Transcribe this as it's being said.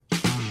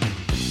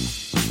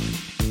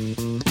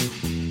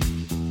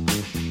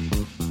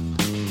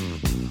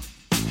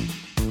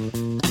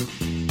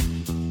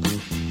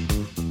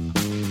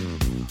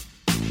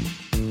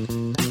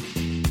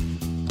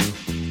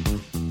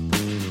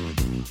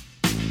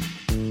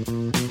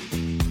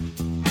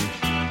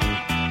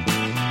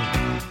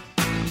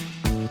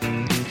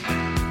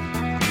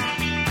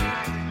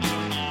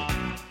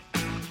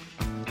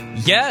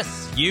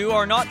Yes, you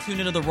are not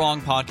tuned into the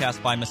wrong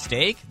podcast by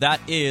mistake.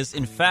 That is,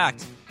 in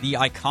fact, the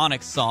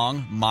iconic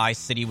song My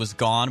City Was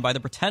Gone by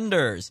the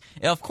Pretenders.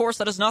 Of course,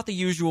 that is not the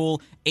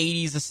usual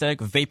 80s aesthetic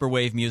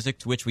vaporwave music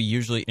to which we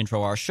usually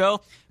intro our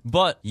show,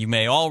 but you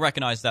may all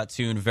recognize that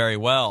tune very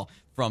well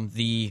from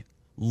the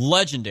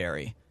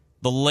legendary,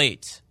 the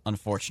late,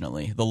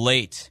 unfortunately, the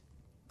late,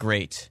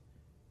 great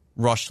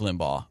Rush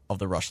Limbaugh of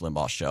The Rush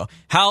Limbaugh Show.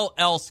 How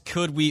else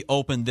could we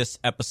open this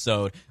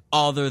episode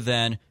other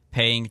than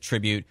paying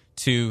tribute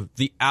to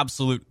the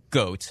absolute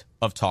GOAT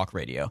of talk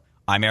radio?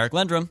 I'm Eric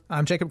Lendrum.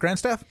 I'm Jacob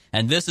Grandstaff.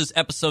 And this is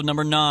episode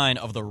number 9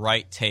 of The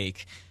Right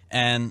Take.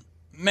 And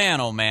man,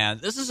 oh man,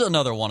 this is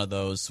another one of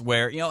those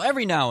where,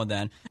 every now and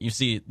then you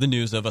see the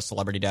news of a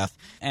celebrity death.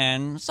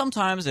 And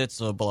sometimes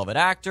it's a beloved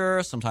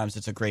actor, sometimes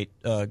it's a great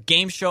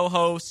game show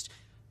host.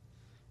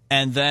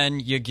 And then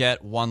you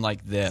get one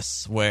like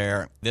this,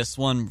 where this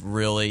one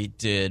really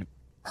did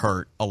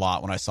hurt a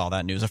lot when I saw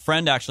that news. A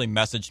friend actually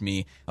messaged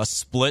me a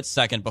split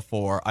second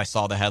before I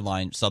saw the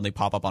headline suddenly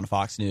pop up on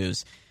Fox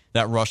News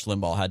that Rush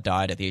Limbaugh had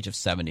died at the age of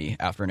 70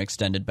 after an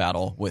extended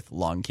battle with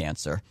lung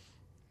cancer.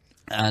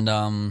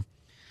 And,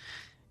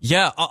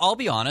 yeah, I'll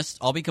be honest.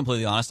 I'll be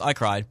completely honest. I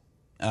cried.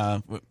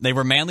 They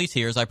were manly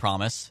tears, I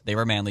promise. They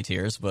were manly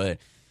tears, but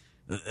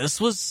this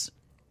was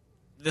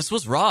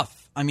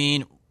rough. I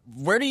mean,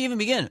 where do you even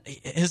begin?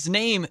 His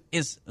name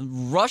is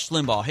Rush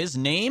Limbaugh. His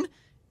name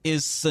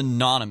is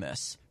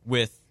synonymous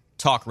with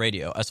talk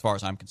radio as far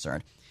as I'm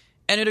concerned.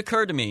 And it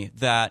occurred to me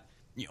that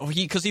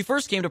because he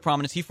first came to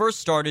prominence, he first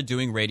started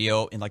doing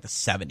radio in like the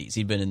 70s.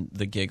 He'd been in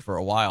the gig for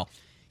a while.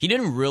 He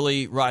didn't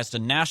really rise to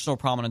national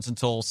prominence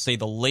until, say,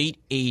 the late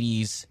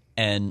 80s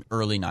and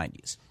early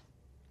 90s.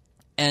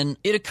 And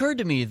it occurred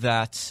to me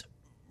that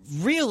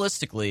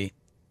realistically,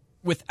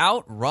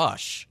 without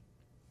Rush,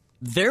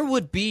 there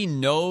would be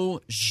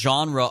no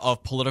genre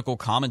of political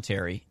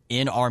commentary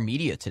in our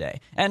media today.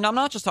 And I'm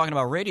not just talking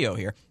about radio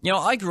here.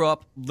 I grew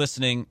up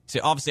listening to,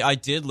 obviously, I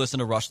did listen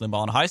to Rush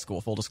Limbaugh in high school,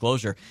 full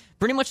disclosure,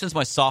 pretty much since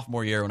my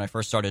sophomore year when I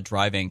first started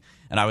driving,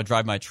 and I would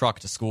drive my truck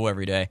to school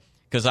every day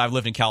because I've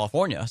lived in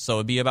California. So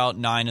it'd be about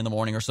 9 in the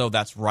morning or so.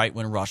 That's right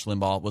when Rush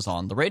Limbaugh was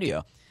on the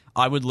radio.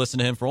 I would listen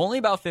to him for only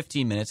about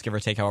 15 minutes, give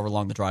or take however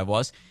long the drive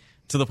was,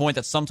 to the point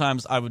that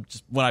sometimes I would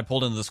just, when I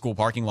pulled into the school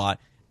parking lot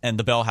and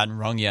the bell hadn't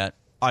rung yet,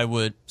 I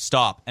would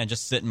stop and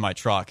just sit in my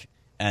truck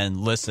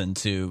and listen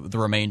to the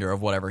remainder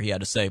of whatever he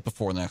had to say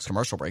before the next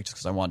commercial break, just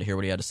because I wanted to hear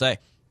what he had to say.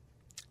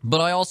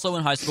 But I also,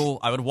 in high school,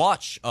 I would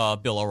watch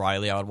Bill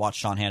O'Reilly. I would watch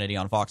Sean Hannity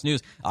on Fox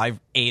News. I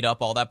ate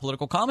up all that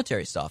political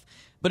commentary stuff.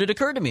 But it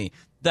occurred to me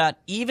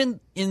that even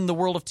in the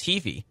world of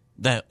TV,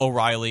 the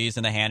O'Reillys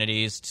and the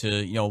Hannitys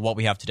to, what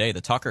we have today, the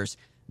Tuckers,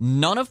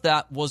 none of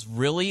that was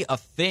really a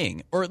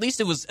thing. Or at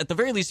least it was, at the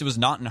very least, it was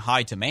not in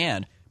high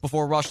demand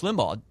before Rush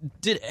Limbaugh.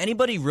 Did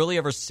anybody really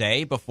ever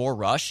say before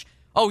Rush,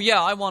 oh yeah,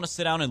 I want to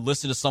sit down and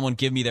listen to someone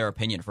give me their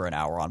opinion for an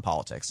hour on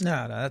politics?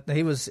 No,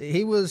 he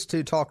was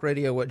to talk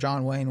radio what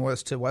John Wayne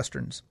was to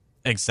Westerns.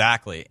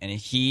 Exactly. And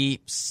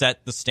he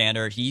set the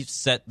standard. He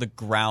set the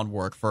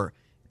groundwork for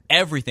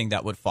everything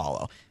that would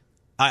follow.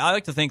 I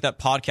like to think that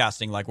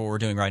podcasting, like what we're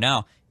doing right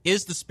now,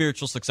 is the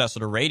spiritual successor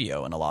to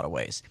radio in a lot of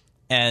ways.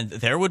 And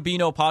there would be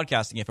no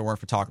podcasting if it weren't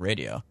for talk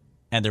radio.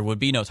 And there would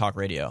be no talk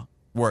radio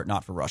were it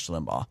not for Rush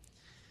Limbaugh.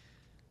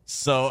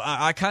 So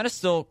I kind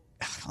of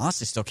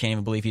honestly still can't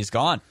even believe he's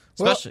gone.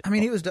 Especially, well, I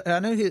mean,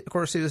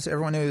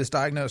 everyone knew he was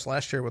diagnosed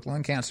last year with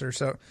lung cancer.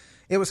 So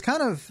it was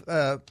kind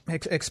of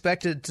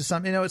expected to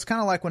some, it's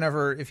kind of like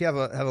whenever, if you have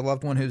a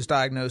loved one who's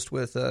diagnosed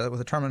with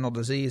a terminal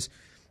disease,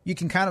 you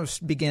can kind of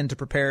begin to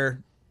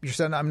prepare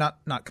yourself. I'm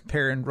not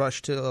comparing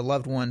Rush to a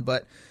loved one,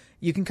 but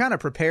you can kind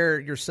of prepare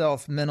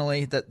yourself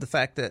mentally that the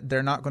fact that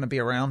they're not going to be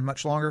around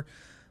much longer.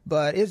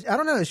 But I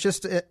don't know. It's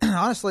just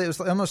honestly, it was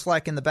almost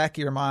like in the back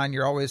of your mind,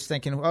 you're always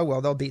thinking, "Oh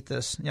well, they'll beat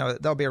this.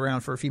 They'll be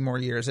around for a few more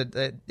years.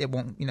 It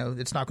won't.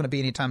 It's not going to be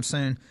anytime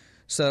soon."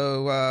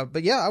 So,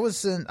 but yeah, I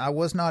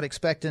was not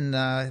expecting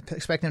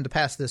him to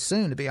pass this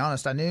soon. To be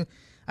honest, I knew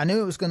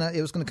it was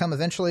gonna come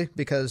eventually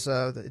because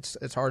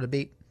it's hard to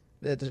beat.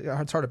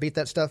 It's hard to beat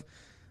that stuff.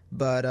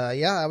 But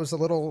yeah, I was a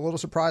little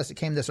surprised it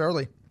came this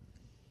early.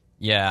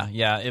 Yeah,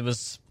 it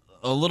was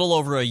a little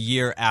over a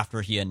year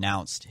after he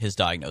announced his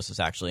diagnosis,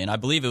 actually. And I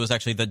believe it was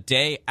actually the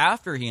day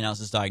after he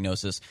announced his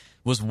diagnosis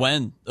was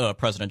when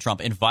President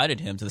Trump invited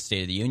him to the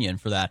State of the Union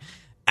for that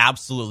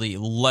absolutely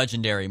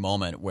legendary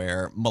moment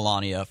where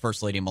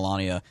First Lady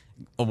Melania,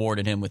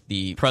 awarded him with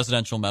the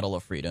Presidential Medal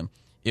of Freedom.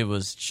 It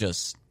was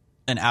just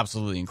an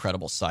absolutely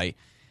incredible sight.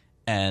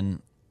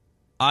 And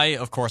I,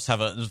 of course, for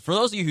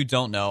those of you who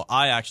don't know,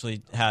 I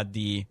actually had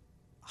the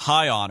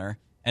high honor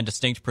and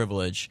distinct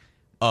privilege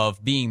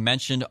of being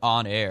mentioned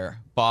on air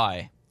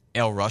by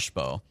El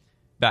Rushbo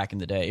back in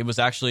the day. It was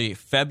actually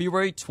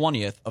February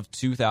 20th of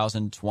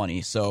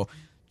 2020, so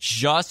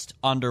just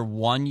under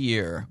 1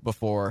 year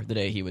before the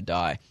day he would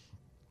die.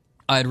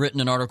 I had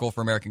written an article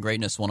for American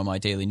Greatness, one of my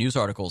daily news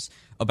articles,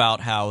 about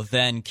how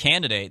then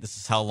candidate, this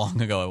is how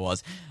long ago it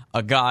was,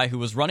 a guy who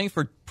was running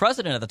for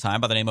president at the time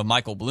by the name of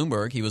Michael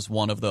Bloomberg, he was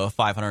one of the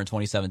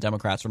 527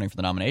 Democrats running for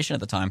the nomination at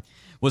the time,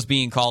 was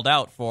being called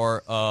out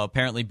for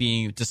apparently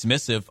being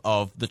dismissive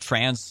of the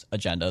trans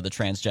agenda, the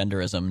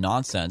transgenderism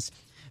nonsense,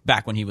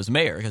 back when he was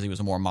mayor, because he was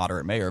a more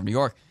moderate mayor of New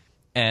York.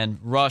 And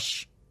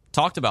Rush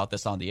talked about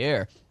this on the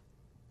air.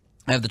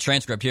 I have the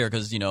transcript here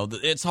because,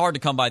 it's hard to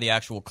come by the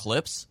actual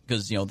clips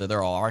because,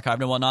 they're all archived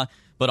and whatnot.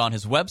 But on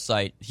his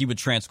website, he would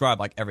transcribe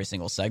like every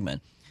single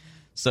segment.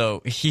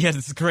 So he had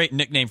this great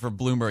nickname for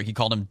Bloomberg. He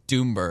called him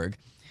Doomberg. And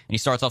he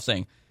starts off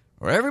saying,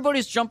 well,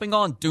 everybody's jumping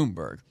on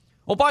Doomberg.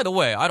 Oh, by the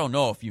way, I don't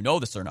know if you know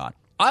this or not.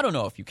 I don't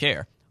know if you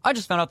care. I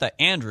just found out that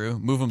Andrew,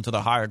 move him to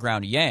the higher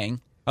ground Yang,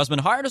 has been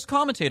hired as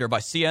commentator by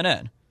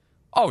CNN.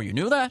 Oh, you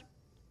knew that?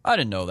 I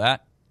didn't know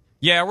that.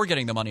 Yeah, we're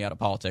getting the money out of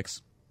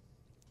politics.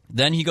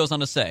 Then he goes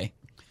on to say,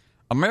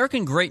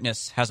 American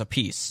Greatness has a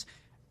piece.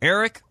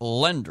 Eric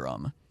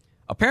Lendrum.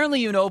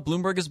 Apparently,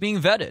 Bloomberg is being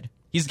vetted.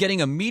 He's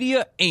getting a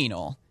media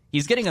anal.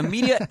 He's getting a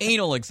media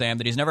anal exam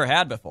that he's never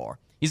had before.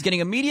 He's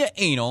getting a media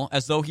anal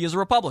as though he is a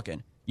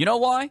Republican. You know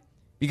why?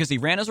 Because he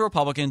ran as a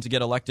Republican to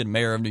get elected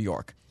mayor of New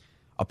York.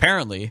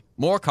 Apparently,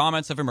 more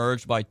comments have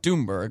emerged by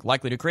Doomberg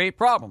likely to create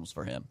problems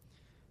for him.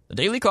 The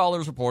Daily Caller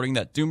is reporting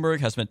that Doomberg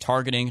has been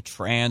targeting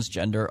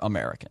transgender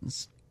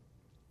Americans.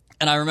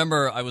 And I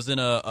remember I was in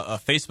a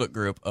Facebook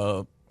group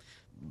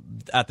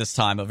at this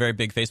time, a very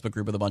big Facebook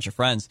group with a bunch of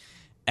friends,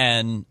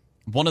 and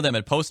one of them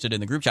had posted in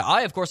the group chat.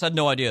 I, of course, had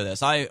no idea of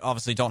this. I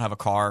obviously don't have a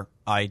car.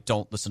 I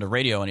don't listen to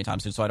radio anytime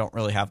soon, so I don't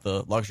really have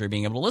the luxury of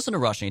being able to listen to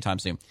Rush anytime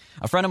soon.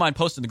 A friend of mine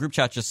posted in the group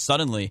chat just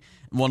suddenly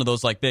one of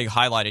those like big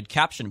highlighted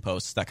caption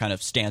posts that kind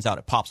of stands out.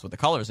 It pops with the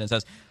colors and it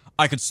says,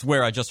 I could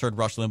swear I just heard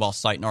Rush Limbaugh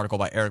cite an article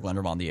by Eric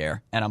Lendrum on the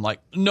air. And I'm like,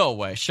 no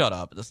way, shut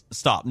up,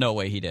 stop, no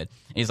way he did.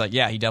 And he's like,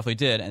 yeah, he definitely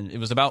did. And it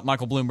was about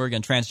Michael Bloomberg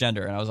and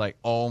transgender. And I was like,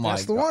 oh my God.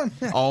 That's the one.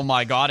 Oh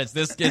my God, it's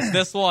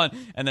this one.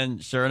 And then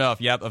sure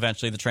enough, yep,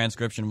 eventually the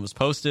transcription was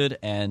posted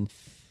and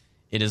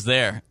it is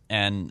there.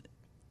 And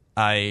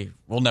I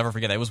will never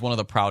forget that. It was one of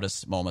the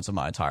proudest moments of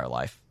my entire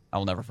life. I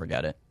will never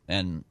forget it.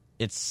 And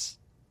it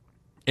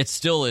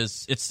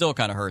still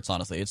kind of hurts,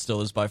 honestly. It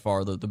still is by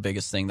far the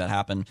biggest thing that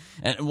happened.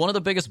 And one of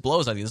the biggest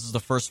blows, I think this is the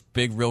first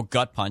big real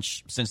gut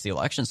punch since the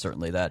election,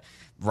 certainly, that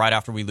right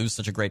after we lose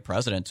such a great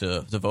president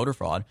to voter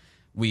fraud,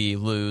 we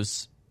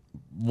lose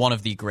one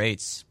of the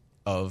greats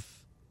of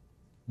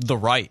the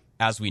right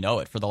as we know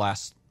it for the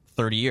last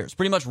 30 years.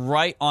 Pretty much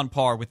right on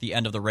par with the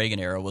end of the Reagan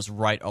era was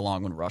right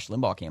along when Rush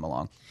Limbaugh came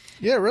along.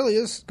 Yeah, it really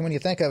is. When you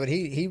think of it,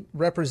 he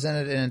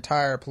represented an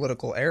entire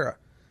political era.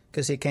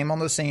 Because he came on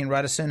the scene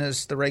right as soon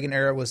as the Reagan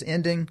era was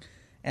ending,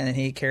 and then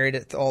he carried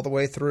it all the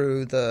way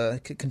through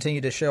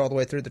continued to show all the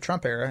way through the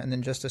Trump era, and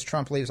then just as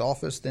Trump leaves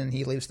office, then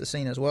he leaves the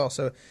scene as well.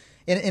 So,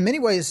 in many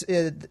ways,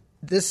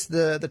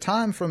 the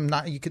time from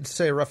you could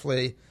say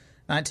roughly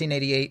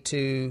 1988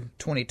 to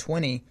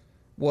 2020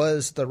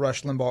 was the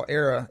Rush Limbaugh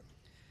era.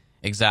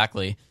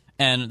 Exactly,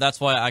 and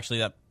that's why actually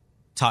that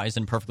ties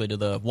in perfectly to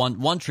the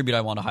one tribute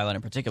I want to highlight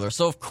in particular.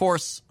 So, of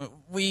course,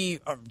 we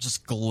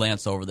just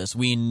glance over this.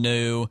 We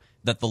knew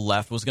that the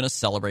left was going to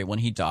celebrate when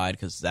he died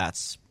because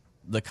that's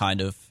the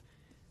kind of,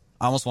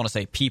 I almost want to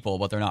say people,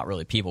 but they're not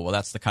really people. Well,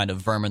 that's the kind of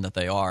vermin that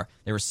they are.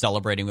 They were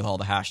celebrating with all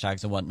the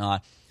hashtags and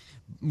whatnot.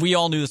 We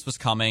all knew this was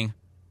coming.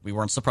 We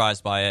weren't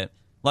surprised by it.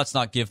 Let's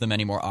not give them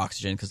any more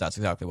oxygen because that's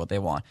exactly what they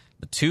want.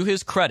 But to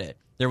his credit,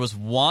 there was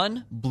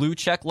one blue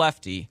check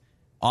lefty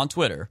on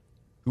Twitter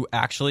who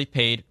actually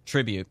paid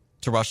tribute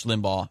to Rush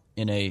Limbaugh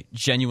in a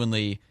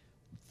genuinely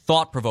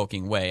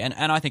thought-provoking way, and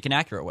I think an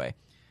accurate way.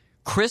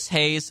 Chris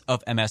Hayes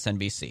of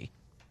MSNBC,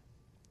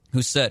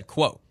 who said,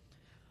 quote,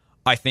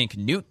 I think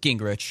Newt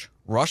Gingrich,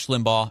 Rush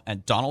Limbaugh,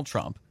 and Donald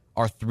Trump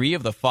are three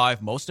of the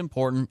five most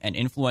important and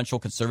influential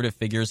conservative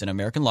figures in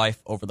American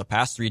life over the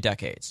past 3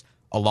 decades,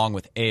 along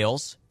with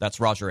Ailes, that's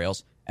Roger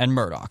Ailes, and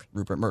Murdoch,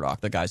 Rupert Murdoch,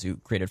 the guys who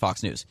created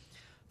Fox News.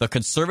 The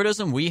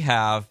conservatism we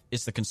have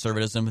is the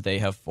conservatism they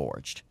have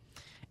forged.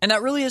 And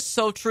that really is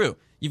so true.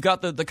 You've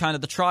got the kind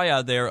of the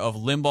triad there of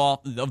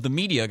Limbaugh, of the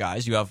media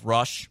guys. You have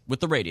Rush with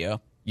the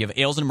radio. You have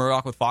Ailes and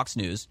Murdoch with Fox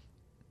News.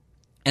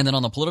 And then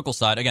on the political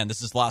side, again,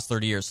 this is the last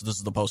 30 years, so this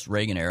is the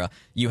post-Reagan era.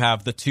 You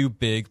have the two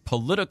big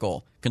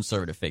political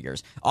conservative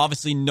figures.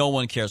 Obviously, no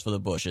one cares for the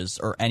Bushes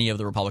or any of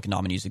the Republican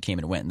nominees who came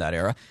and went in that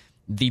era.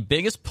 The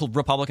biggest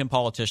Republican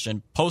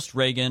politician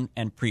post-Reagan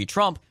and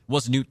pre-Trump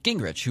was Newt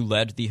Gingrich, who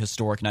led the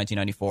historic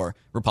 1994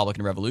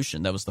 Republican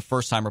Revolution. That was the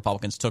first time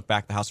Republicans took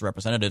back the House of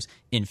Representatives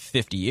in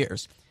 50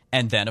 years.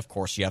 And then, of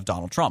course, you have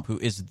Donald Trump, who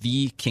is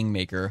the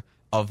kingmaker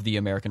of the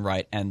American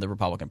right and the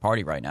Republican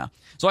Party right now.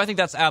 So I think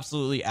that's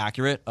absolutely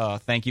accurate.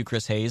 Thank you,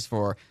 Chris Hayes,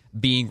 for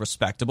being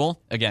respectable.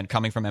 Again,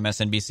 coming from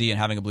MSNBC and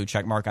having a blue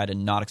check mark, I did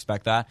not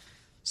expect that.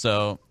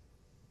 So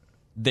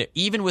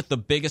even with the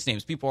biggest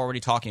names, people are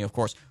already talking, of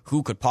course,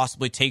 who could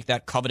possibly take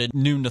that coveted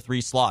noon to 3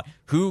 slot?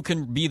 Who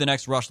can be the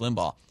next Rush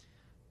Limbaugh?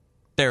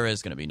 There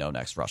is going to be no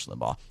next Rush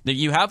Limbaugh.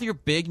 You have your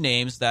big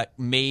names that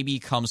maybe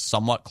come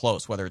somewhat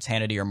close, whether it's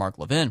Hannity or Mark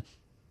Levin.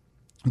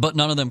 but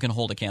none of them can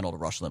hold a candle to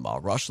Rush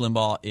Limbaugh. Rush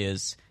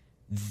Limbaugh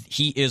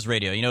he is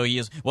radio. He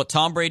is what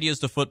Tom Brady is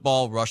to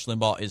football, Rush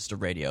Limbaugh is to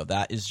radio.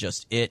 That is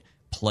just it,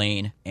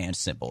 plain and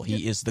simple.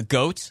 He is the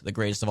GOAT, the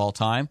greatest of all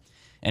time,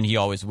 and he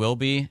always will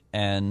be.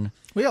 And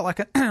well,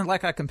 yeah,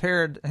 like I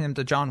compared him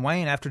to John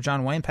Wayne after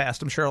John Wayne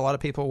passed. I'm sure a lot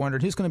of people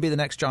wondered who's going to be the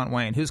next John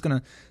Wayne, who's going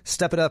to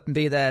step it up and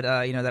be that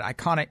that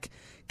iconic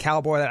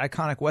cowboy, that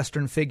iconic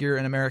Western figure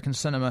in American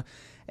cinema.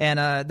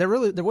 And there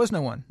was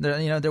no one.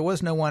 There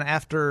was no one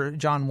after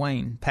John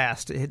Wayne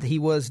passed. He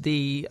was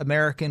the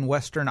American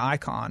Western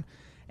icon,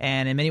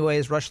 and in many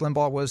ways, Rush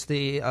Limbaugh was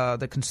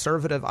the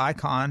conservative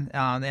icon.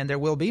 And there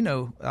will be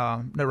no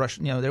Rush.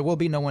 There will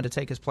be no one to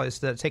take his place.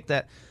 To take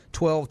that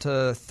 12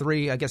 to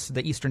 3, I guess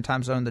the Eastern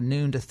time zone, the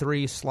noon to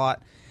 3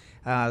 slot.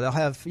 They'll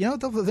have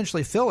they'll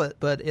eventually fill it,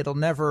 but it'll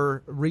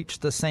never reach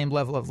the same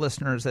level of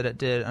listeners that it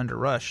did under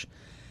Rush.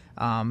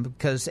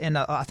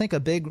 I think a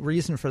big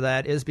reason for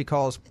that is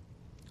because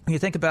when you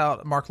think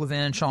about Mark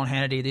Levin, Sean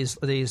Hannity,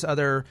 these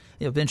other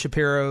Ben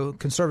Shapiro,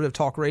 conservative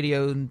talk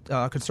radio,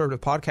 conservative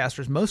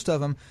podcasters, most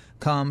of them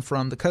come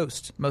from the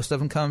coast. Most of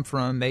them come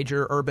from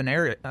major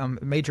urban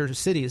major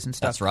cities and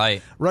stuff. That's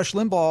right. Rush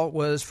Limbaugh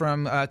was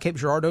from Cape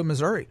Girardeau,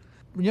 Missouri.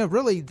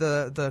 Really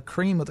the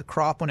cream of the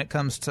crop when it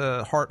comes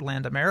to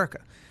heartland America.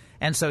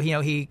 And so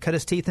he cut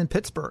his teeth in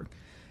Pittsburgh.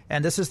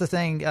 And this is the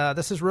thing.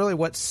 This is really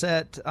what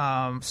set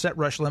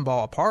Rush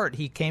Limbaugh apart.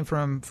 He came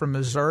from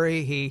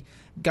Missouri. He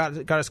got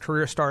his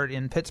career started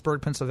in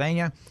Pittsburgh,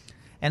 Pennsylvania,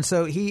 and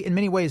so he, in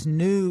many ways,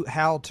 knew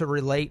how to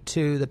relate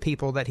to the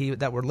people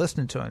that were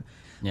listening to him.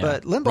 Yeah.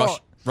 But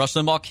Rush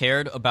Limbaugh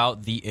cared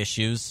about the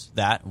issues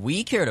that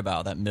we cared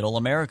about, that Middle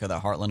America,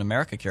 that Heartland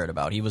America cared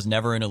about. He was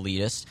never an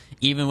elitist,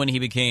 even when he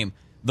became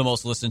the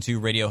most listened to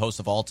radio host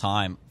of all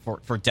time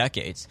for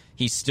decades.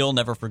 He still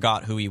never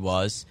forgot who he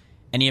was.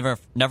 And he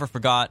never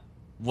forgot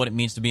what it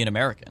means to be an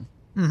American.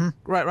 Mm-hmm.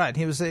 Right.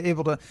 He was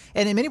able to,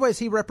 and in many ways,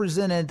 he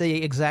represented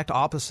the exact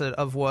opposite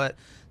of what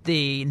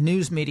the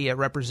news media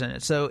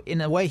represented. So, in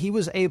a way, he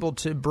was able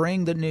to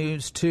bring the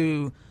news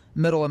to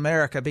Middle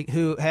America,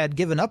 who had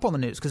given up on the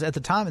news. Because at the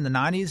time in the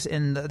 90s,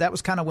 and that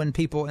was kind of when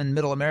people in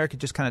Middle America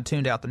just kind of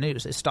tuned out the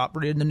news. They stopped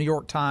reading the New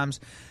York Times.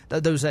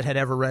 Those that had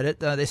ever read it,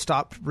 they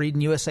stopped reading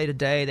USA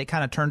Today. They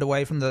kind of turned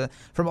away from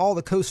all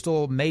the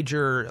coastal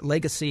major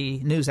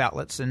legacy news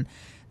outlets, and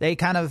they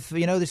kind of,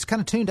 they just kind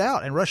of tuned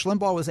out. And Rush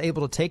Limbaugh was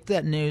able to take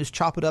that news,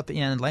 chop it up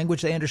in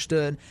language they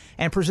understood,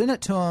 and present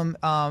it to them.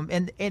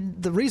 And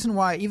the reason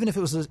why, even if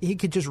it was he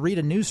could just read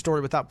a news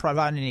story without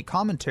providing any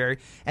commentary,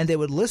 and they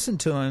would listen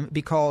to him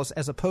because,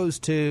 as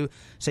opposed to,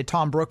 say,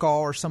 Tom Brokaw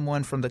or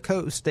someone from the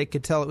coast, they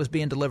could tell it was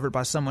being delivered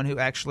by someone who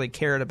actually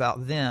cared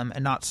about them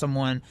and not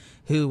someone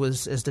who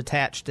was as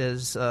detached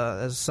as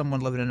someone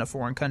living in a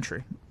foreign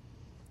country.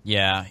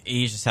 Yeah,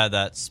 he just had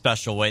that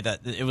special way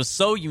that it was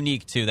so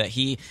unique, too, that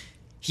he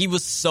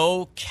was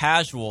so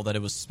casual that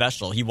it was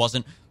special. He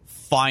wasn't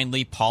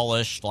finely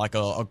polished like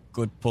a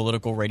good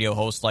political radio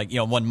host. Like,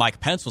 when Mike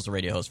Pence was a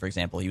radio host, for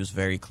example, he was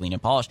very clean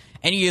and polished.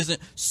 And he isn't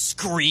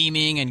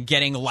screaming and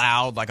getting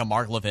loud like a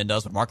Mark Levin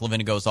does. When Mark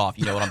Levin goes off,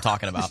 you know what I'm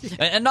talking about.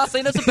 And not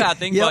saying that's a bad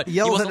thing, but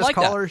he wasn't like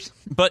that.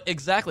 But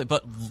exactly.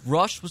 But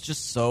Rush was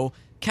just so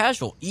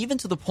casual, even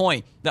to the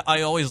point that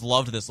I always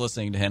loved this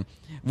listening to him.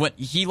 When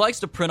he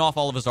likes to print off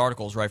all of his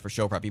articles, right, for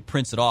show prep. He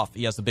prints it off.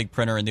 He has the big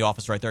printer in the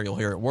office right there. You'll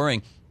hear it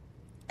whirring.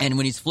 And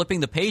when he's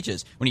flipping the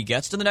pages, when he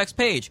gets to the next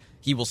page,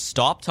 he will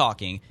stop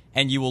talking,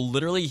 and you will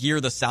literally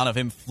hear the sound of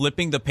him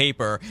flipping the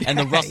paper and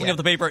the rustling of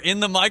the paper in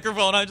the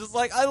microphone. I'm just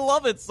like, I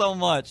love it so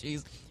much.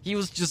 He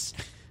was just,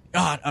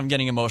 God, I'm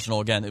getting emotional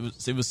again.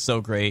 It was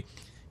so great.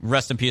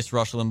 Rest in peace,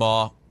 Rush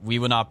Limbaugh. We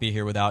would not be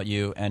here without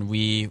you, and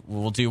we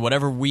will do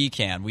whatever we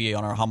can. We,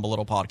 on our humble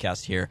little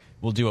podcast here,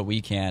 will do what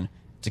we can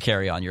to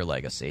carry on your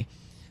legacy.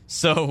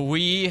 So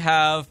we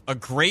have a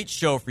great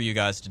show for you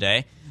guys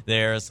today.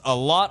 There's a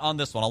lot on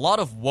this one, a lot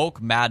of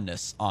woke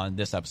madness on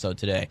this episode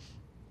today.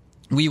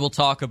 We will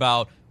talk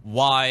about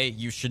why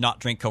you should not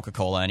drink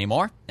Coca-Cola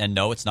anymore. And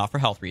no, it's not for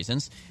health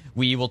reasons.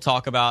 We will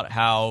talk about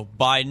how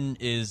Biden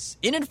is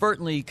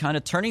inadvertently kind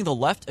of turning the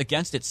left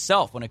against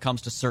itself when it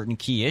comes to certain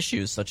key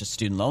issues, such as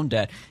student loan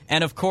debt.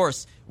 And, of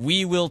course,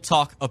 we will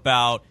talk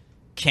about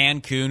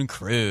Cancun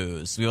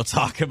Cruz. We will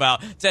talk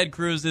about Ted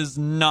Cruz's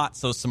not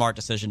so smart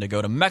decision to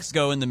go to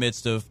Mexico in the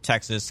midst of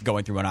Texas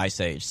going through an ice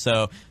age.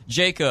 So,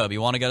 Jacob,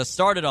 you want to get us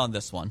started on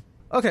this one?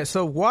 Okay,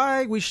 so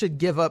why we should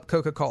give up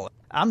Coca-Cola.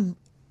 I'm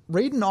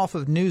reading off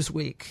of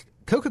Newsweek.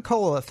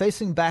 Coca-Cola,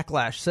 facing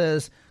backlash,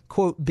 says,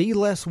 quote, "Be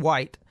less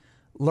white.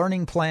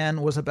 Learning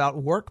plan was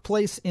about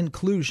workplace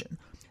inclusion."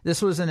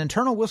 This was an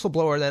internal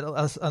whistleblower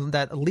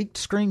that leaked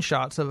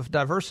screenshots of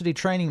diversity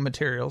training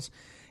materials.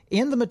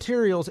 In the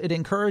materials, it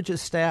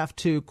encourages staff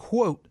to,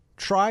 quote,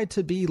 "try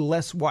to be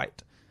less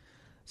white."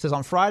 It says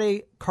on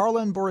Friday,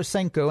 Karlin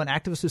Borisenko, an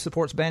activist who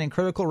supports banning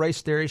critical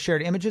race theory,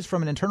 shared images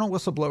from an internal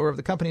whistleblower of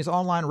the company's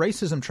online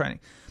racism training.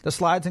 The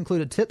slides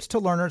included tips to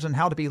learners on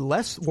how to be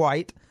less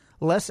white,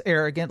 less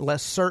arrogant,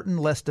 less certain,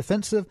 less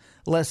defensive,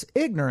 less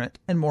ignorant,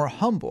 and more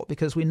humble.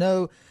 Because we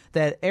know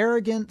that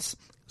arrogance,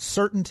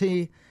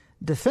 certainty,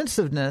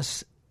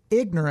 defensiveness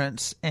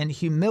ignorance and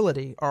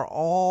humility are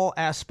all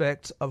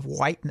aspects of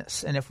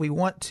whiteness. And if we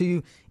want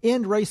to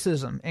end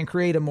racism and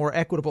create a more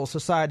equitable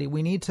society,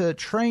 we need to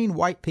train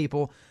white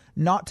people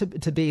not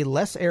to be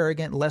less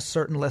arrogant, less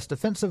certain, less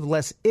defensive,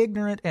 less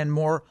ignorant, and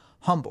more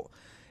humble.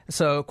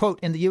 So, quote,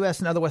 in the U.S.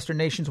 and other Western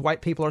nations,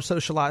 white people are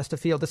socialized to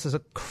feel, this is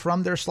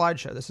from their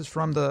slideshow, this is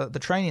from the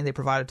training they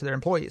provided to their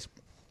employees.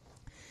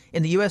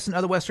 In the U.S. and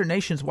other Western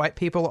nations, white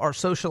people are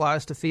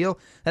socialized to feel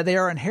that they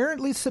are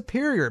inherently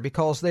superior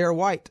because they are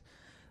white.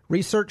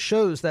 Research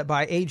shows that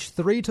by age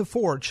 3 to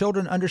 4,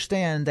 children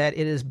understand that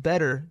it is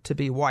better to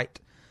be white.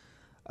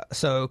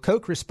 So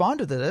Coke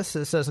responded to this.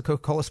 It says a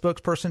Coca-Cola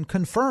spokesperson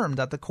confirmed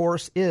that the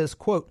course is,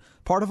 quote,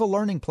 part of a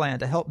learning plan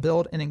to help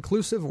build an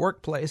inclusive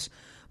workplace,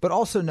 but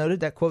also noted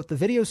that, quote, the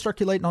video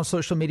circulating on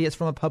social media is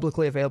from a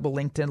publicly available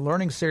LinkedIn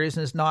Learning series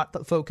and is not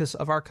the focus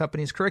of our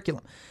company's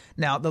curriculum.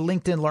 Now, the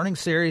LinkedIn Learning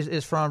series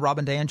is from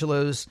Robin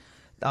DiAngelo's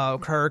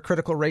her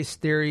critical race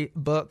theory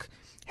book,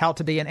 How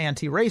to Be an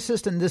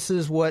Anti-Racist, and this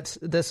is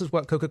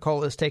what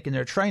Coca-Cola is taking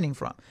their training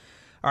from.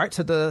 All right,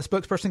 so the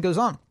spokesperson goes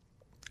on.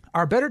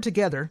 Our Better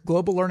Together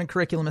global learning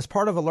curriculum is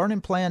part of a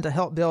learning plan to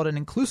help build an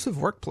inclusive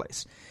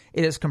workplace.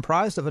 It is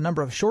comprised of a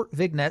number of short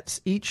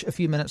vignettes, each a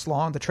few minutes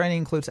long. The training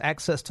includes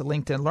access to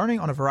LinkedIn Learning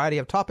on a variety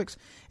of topics,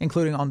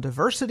 including on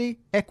diversity,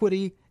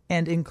 equity,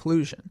 and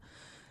inclusion.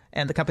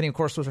 And the company, of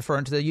course, was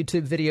referring to the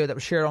YouTube video that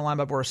was shared online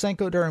by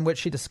Borisenko, during which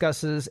she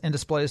discusses and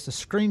displays the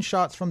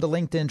screenshots from the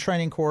LinkedIn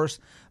training course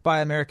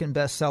by American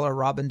bestseller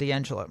Robin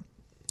DiAngelo.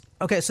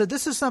 Okay, so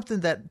this is something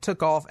that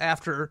took off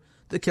after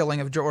the killing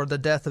of the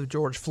death of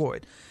George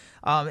Floyd.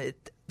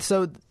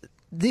 So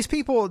these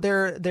people,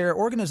 their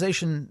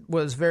organization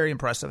was very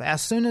impressive.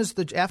 As soon as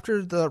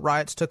after the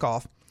riots took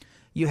off,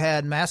 you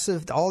had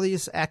all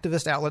these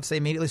activist outlets. They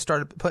immediately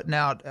started putting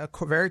out a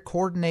very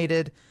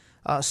coordinated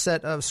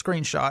set of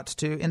screenshots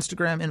to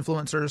Instagram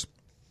influencers,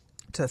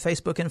 to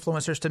Facebook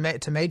influencers,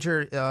 to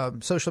major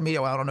social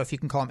media. Well, I don't know if you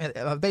can call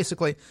them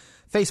basically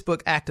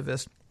Facebook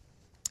activists,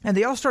 and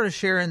they all started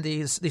sharing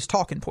these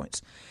talking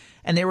points.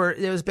 And it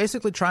was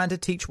basically trying to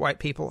teach white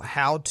people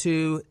how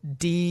to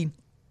make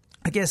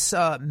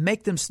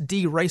them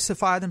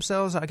de-racify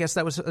themselves. I guess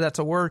that's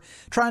a word.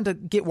 Trying to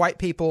get white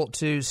people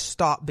to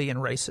stop being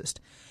racist.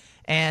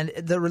 And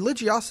the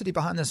religiosity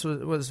behind this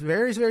was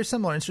very, very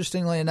similar,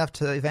 interestingly enough,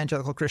 to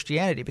evangelical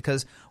Christianity.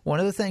 Because one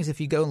of the things, if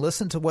you go and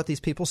listen to what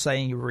these people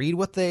say and you read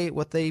what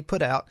they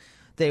put out,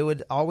 they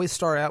would always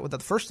start out with the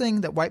first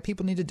thing that white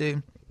people need to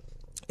do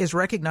is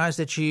recognize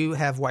that you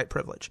have white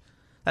privilege.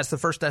 That's the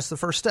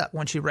first step.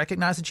 Once you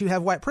recognize that you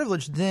have white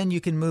privilege, then you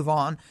can move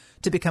on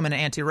to becoming an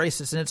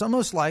anti-racist. And it's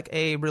almost like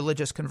a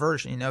religious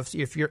conversion. You know,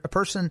 if you're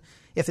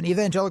if an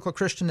evangelical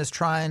Christian is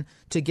trying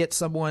to get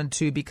someone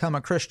to become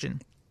a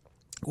Christian,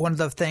 one of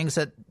the things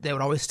that they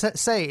would always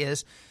say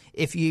is,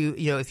 if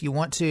you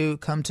want to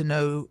come to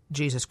know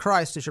Jesus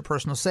Christ as your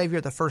personal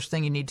Savior, the first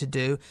thing you need to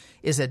do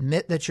is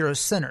admit that you're a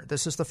sinner.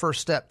 This is the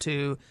first step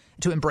to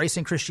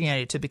embracing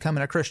Christianity, to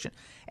becoming a Christian.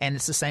 And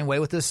it's the same way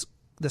with this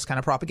kind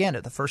of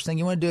propaganda. The first thing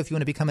you want to do if you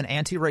want to become an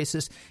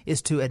anti-racist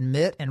is to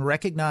admit and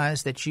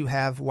recognize that you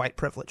have white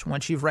privilege.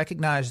 Once you've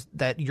recognized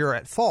that you're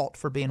at fault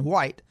for being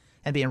white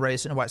and being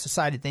raised in a white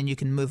society, then you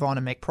can move on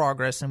and make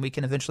progress, and we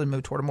can eventually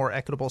move toward a more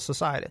equitable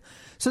society.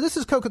 So this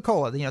is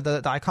Coca-Cola, the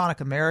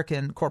iconic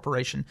American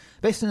corporation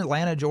based in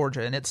Atlanta,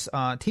 Georgia, and it's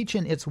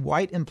teaching its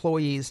white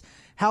employees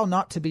how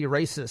not to be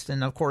racist.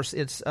 And, of course,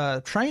 it's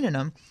training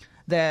them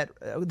that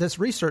this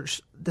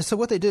research – so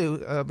what they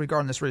do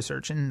regarding this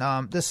research,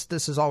 and this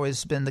has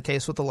always been the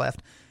case with the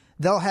left,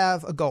 they'll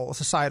have a goal, a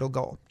societal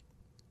goal.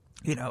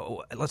 You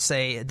know, let's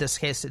say in this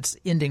case it's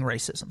ending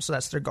racism. So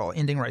that's their goal,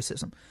 ending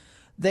racism.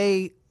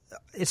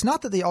 It's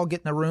not that they all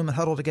get in a room and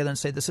huddle together and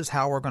say, this is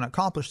how we're going to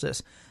accomplish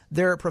this.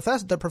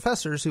 The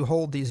professors who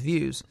hold these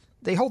views,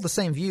 they hold the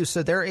same views,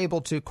 so they're able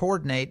to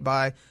coordinate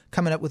by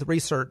coming up with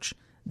research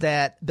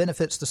that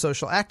benefits the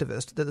social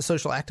activist, that the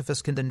social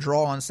activist can then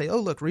draw on and say, oh,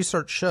 look,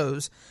 research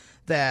shows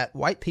that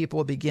white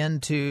people begin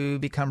to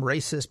become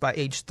racist by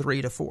age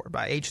 3 to 4.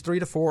 By age 3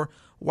 to 4,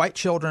 white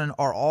children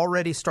are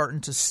already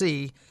starting to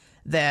see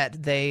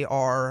that they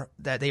are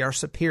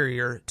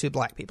superior to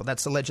black people.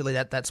 That's allegedly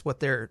that's what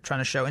they're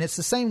trying to show, and it's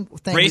the same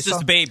thing.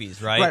 Racist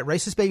babies, right? Right,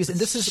 racist babies, and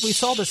we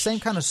saw the same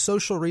kind of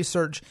social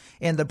research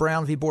in the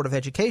Brown v. Board of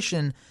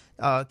Education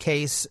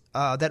case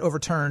that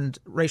overturned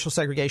racial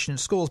segregation in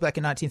schools back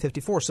in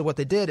 1954. So what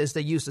they did is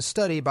they used a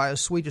study by a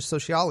Swedish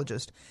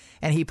sociologist,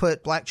 and he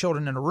put black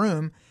children in a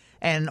room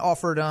and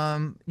offered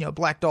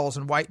black dolls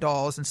and white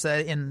dolls, and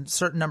said in a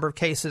certain number of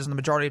cases, and the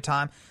majority of the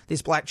time,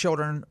 these black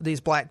children, these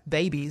black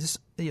babies,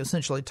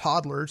 essentially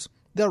toddlers,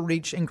 they'll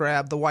reach and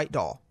grab the white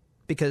doll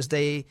because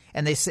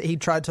he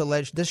tried to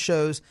allege this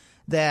shows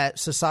that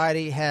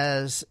society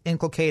has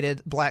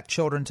inculcated black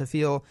children to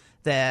feel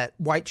that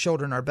white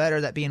children are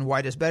better, that being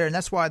white is better, and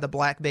that's why the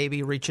black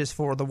baby reaches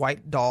for the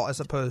white doll as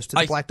opposed to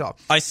the black doll.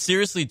 I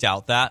seriously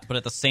doubt that, but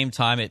at the same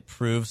time, it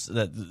proves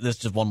that this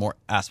is just one more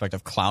aspect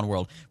of clown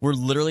world. We're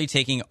literally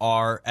taking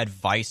our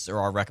advice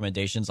or our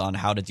recommendations on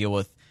how to deal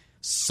with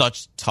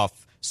such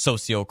tough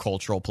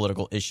socio-cultural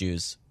political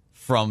issues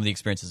from the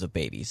experiences of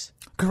babies.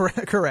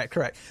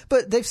 Correct.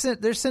 But there's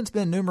since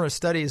been numerous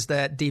studies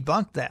that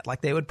debunk that.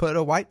 Like they would put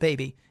a white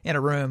baby in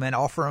a room and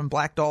offer them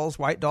black dolls,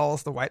 white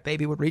dolls. The white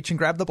baby would reach and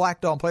grab the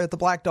black doll and play with the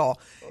black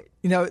doll.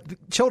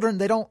 Children,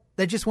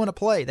 they just want to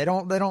play. They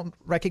don't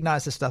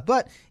recognize this stuff.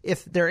 But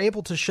if they're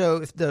able to show,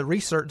 if the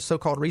research,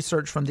 so-called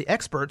research from the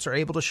experts are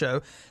able to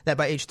show that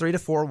by age 3 to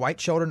 4, white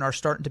children are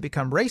starting to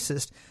become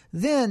racist,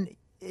 then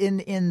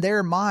in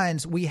their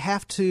minds, we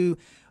have to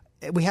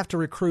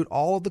recruit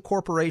all of the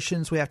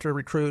corporations. We have to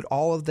recruit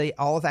all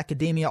of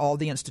academia, all of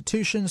the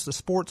institutions, the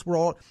sports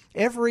world.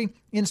 Every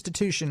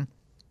institution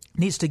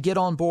needs to get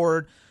on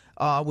board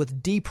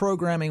with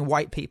deprogramming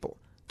white people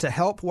to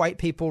help white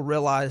people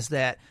realize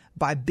that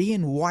by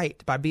being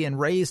white, by being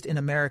raised in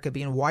America,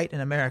 being white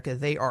in America,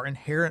 they are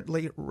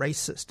inherently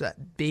racist.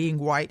 That being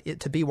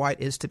white, to be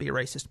white is to be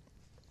racist.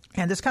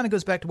 And this kind of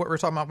goes back to what we were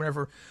talking about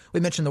whenever we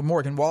mentioned the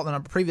Morgan Wallen.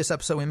 In a previous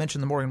episode, we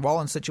mentioned the Morgan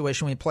Wallen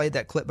situation. We played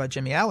that clip by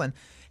Jimmy Allen,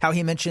 how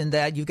he mentioned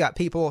that you've got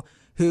people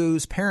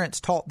whose parents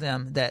taught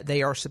them that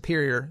they are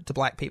superior to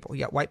black people.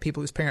 You got white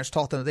people whose parents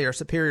taught them that they are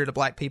superior to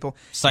black people.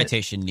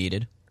 Citation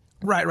needed.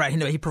 Right.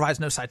 He provides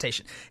no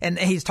citation. And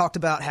he's talked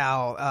about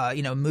how,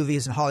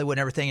 movies and Hollywood and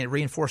everything, it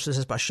reinforces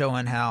this by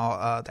showing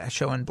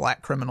showing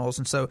black criminals.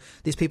 And so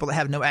these people that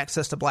have no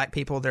access to black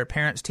people, their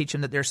parents teach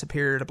them that they're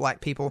superior to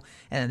black people.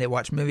 And they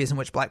watch movies in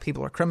which black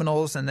people are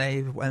criminals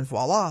and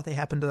voila, they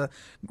happen to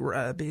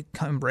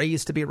become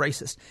raised to be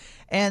racist.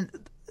 And,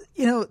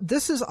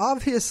 this is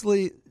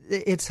obviously,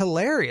 it's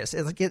hilarious.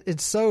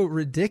 It's so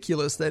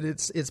ridiculous that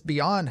it's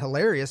beyond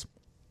hilarious.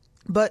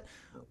 But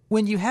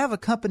when you have a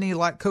company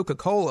like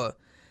Coca-Cola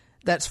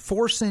that's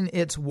forcing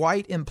its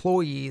white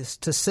employees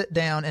to sit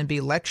down and be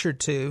lectured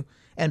to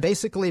and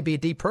basically be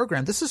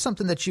deprogrammed, this is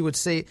something that you would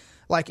see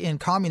like in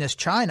communist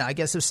China. I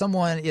guess if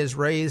someone is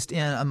raised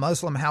in a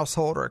Muslim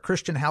household or a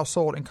Christian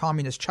household in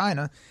communist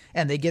China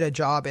and they get a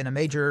job in a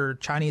major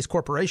Chinese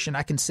corporation,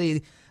 I can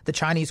see the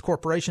Chinese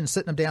corporation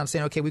sitting them down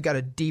saying, okay, we've got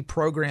to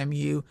deprogram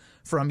you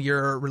from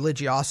your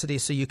religiosity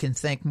so you can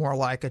think more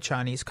like a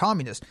Chinese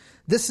communist.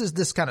 This is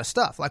this kind of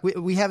stuff. Like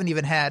we haven't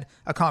even had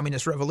a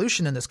communist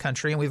revolution in this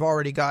country, and we've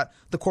already got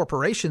the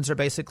corporations are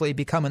basically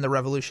becoming the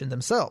revolution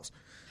themselves.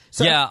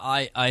 So, yeah,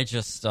 I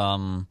just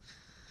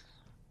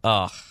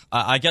I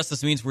guess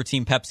this means we're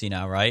Team Pepsi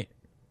now, right?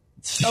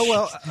 Oh,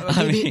 well,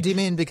 do you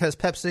mean because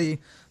Pepsi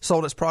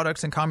sold its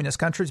products in communist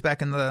countries back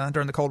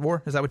during the Cold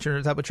War? Is that what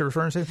you're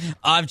referring to?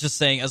 I'm just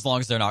saying, as long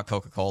as they're not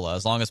Coca-Cola,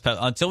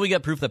 until we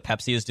get proof that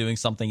Pepsi is doing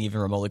something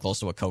even remotely close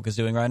to what Coke is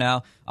doing right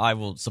now, I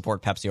will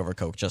support Pepsi over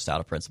Coke just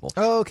out of principle.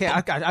 Oh, okay,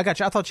 I got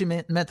you. I thought you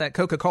meant that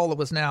Coca-Cola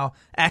was now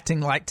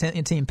acting like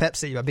Team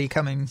Pepsi by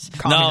becoming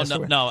communist.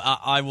 No.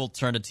 I will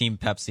turn to Team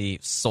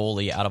Pepsi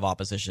solely out of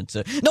opposition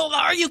to. No,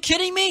 are you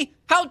kidding me?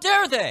 How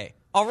dare they?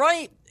 All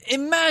right.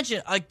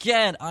 Imagine,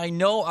 again, I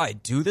know I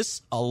do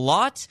this a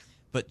lot,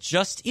 but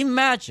just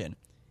imagine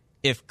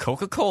if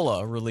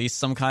Coca-Cola released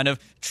some kind of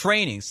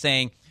training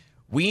saying,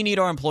 we need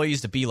our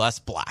employees to be less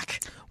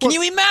black. Can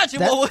you imagine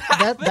what would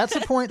happen? That's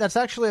a point. That's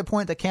actually a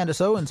point that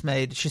Candace Owens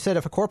made. She said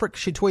she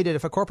tweeted,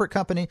 if a corporate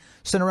company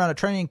sent around a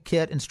training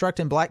kit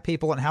instructing black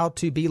people on how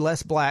to be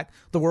less black,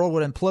 the world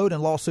would implode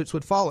and lawsuits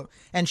would follow.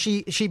 And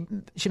she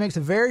makes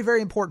a very,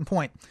 very important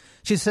point.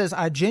 She says,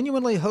 I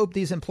genuinely hope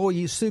these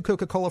employees sue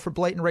Coca-Cola for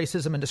blatant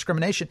racism and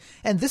discrimination.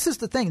 And this is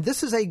the thing.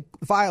 This is a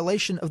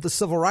violation of the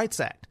Civil Rights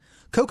Act.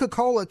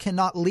 Coca-Cola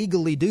cannot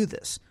legally do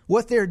this.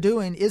 What they're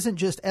doing isn't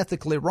just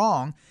ethically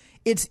wrong.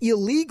 It's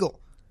illegal.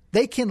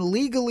 They can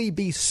legally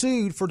be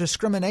sued for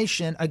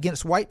discrimination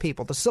against white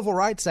people. The Civil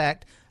Rights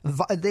Act,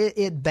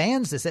 it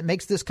bans this. It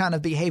makes this kind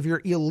of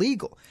behavior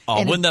illegal. Oh,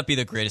 and wouldn't that be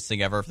the greatest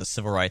thing ever if the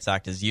Civil Rights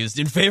Act is used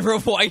in favor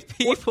of white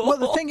people? Well,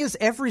 the thing is,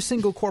 every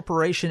single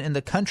corporation in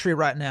the country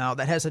right now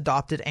that has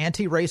adopted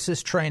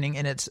anti-racist training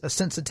and its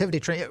sensitivity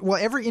training,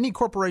 any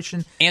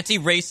corporation...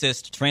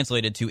 Anti-racist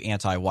translated to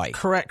anti-white.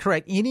 Correct.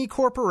 Any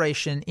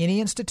corporation, any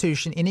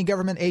institution, any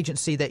government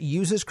agency that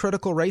uses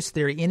critical race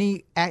theory,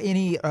 any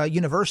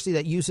university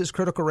that uses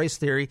critical race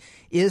theory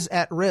is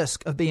at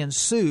risk of being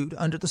sued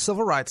under the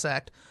Civil Rights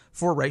Act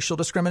for racial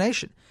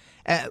discrimination.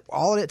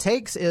 All it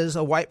takes is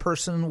a white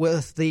person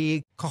with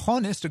the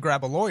cojones to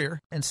grab a lawyer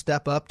and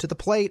step up to the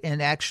plate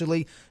and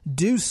actually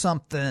do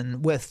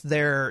something with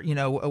their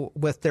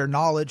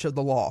knowledge of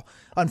the law.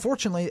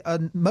 Unfortunately,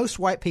 most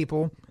white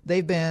people,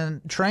 they've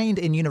been trained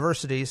in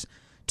universities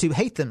to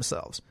hate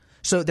themselves.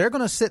 So they're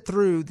going to sit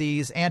through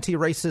these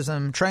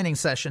anti-racism training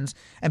sessions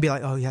and be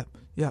like, oh, yeah,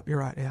 you're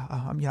right. Yeah,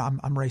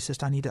 I'm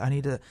racist. I need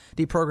to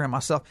deprogram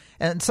myself.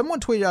 And someone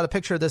tweeted out a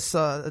picture of this.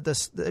 I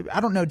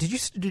don't know. Do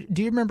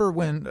you remember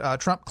when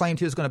Trump claimed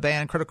he was going to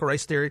ban critical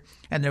race theory?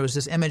 And there was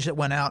this image that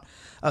went out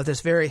of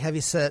this very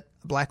heavyset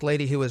black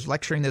lady who was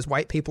lecturing these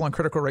white people on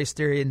critical race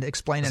theory and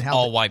explaining how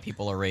all white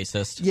people are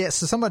racist. Yes. Yeah,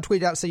 so someone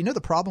tweeted out and said,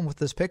 the problem with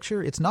this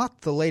picture? It's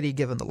not the lady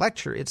giving the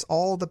lecture. It's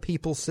all the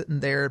people sitting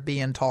there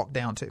being talked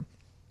down to.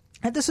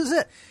 And this is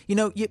it.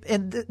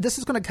 This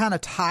is going to kind of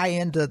tie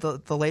into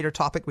the later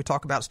topic we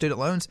talk about, student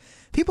loans.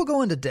 People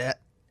go into debt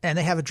and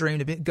they have a dream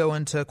to go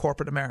into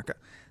corporate America.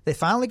 They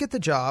finally get the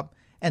job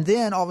And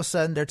then all of a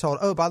sudden they're told,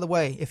 oh, by the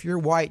way, if you're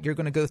white, you're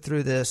going to go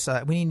through this.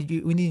 We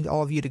need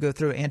all of you to go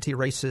through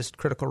anti-racist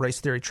critical race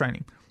theory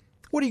training.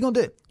 What are you going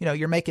to do?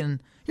 You're making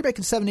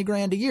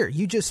 $70,000 a year.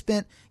 You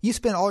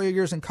spent all your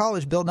years in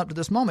college building up to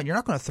this moment. You're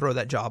not going to throw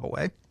that job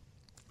away.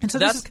 And so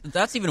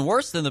that's even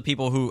worse than the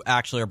people who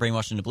actually are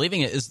brainwashed into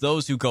believing it, is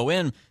those who go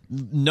in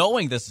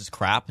knowing this is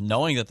crap,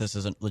 knowing that this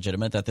isn't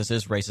legitimate, that this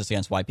is racist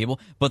against white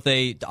people, but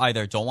they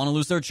either don't want to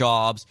lose their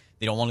jobs,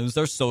 they don't want to lose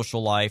their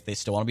social life, they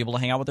still want to be able to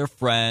hang out with their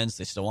friends,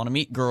 they still want to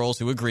meet girls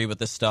who agree with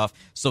this stuff,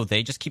 so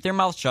they just keep their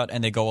mouth shut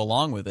and they go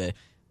along with it.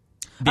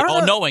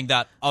 Knowing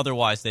that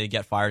otherwise they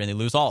get fired and they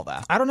lose all of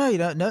that. I don't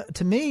know.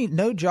 To me,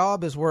 no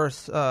job is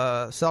worth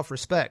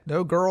self-respect.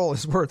 No girl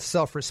is worth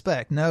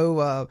self-respect.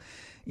 No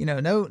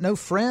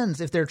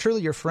friends. If they're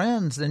truly your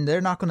friends, then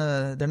they're not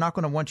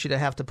gonna want you to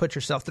have to put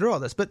yourself through all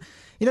this. But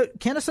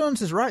Candace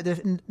Owens is right.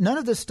 None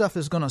of this stuff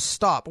is going to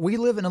stop. We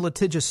live in a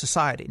litigious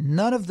society.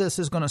 None of this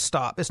is going to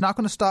stop. It's not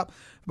going to stop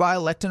by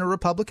electing a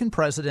Republican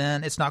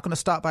president. It's not going to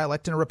stop by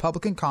electing a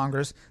Republican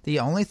Congress. The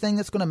only thing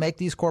that's going to make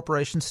these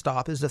corporations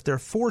stop is if they're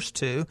forced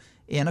to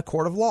in a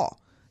court of law.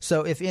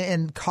 So if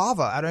in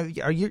Cava,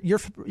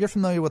 you're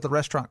familiar with the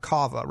restaurant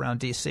Cava around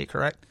D.C.,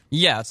 correct?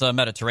 Yeah, it's a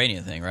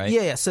Mediterranean thing, right?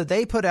 Yeah. So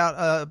they put out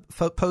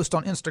a post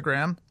on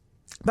Instagram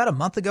about a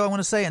month ago, I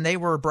want to say, and they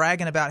were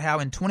bragging about how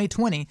in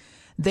 2020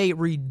 they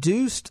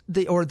increased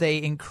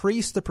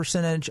the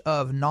percentage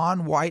of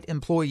non-white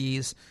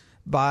employees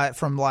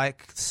from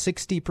like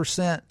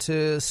 60% to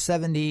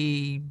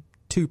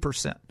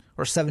 72%.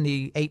 Or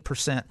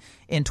 78%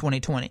 in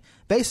 2020,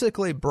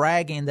 basically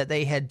bragging that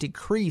they had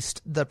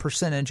decreased the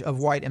percentage of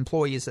white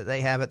employees that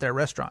they have at their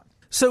restaurant.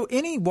 So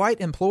any white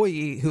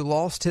employee who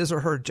lost his or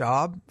her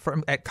job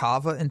at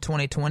Cava in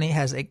 2020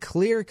 has a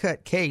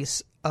clear-cut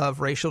case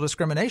of racial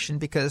discrimination,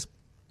 because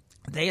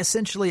they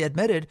essentially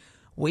admitted,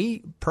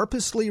 we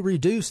purposely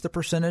reduced the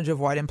percentage of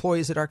white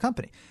employees at our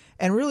company.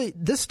 And really,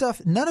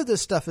 none of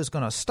this stuff is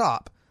going to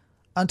stop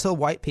until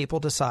white people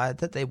decide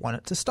that they want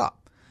it to stop.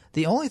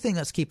 The only thing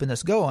that's keeping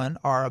this going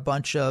are a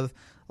bunch of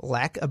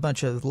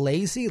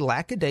lazy,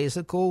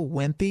 lackadaisical,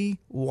 wimpy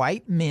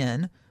white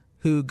men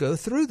who go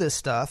through this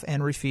stuff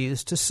and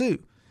refuse to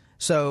sue.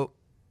 So,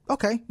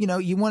 okay,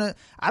 you want to.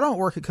 I don't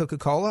work at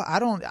Coca-Cola.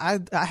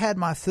 I had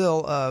my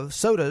fill of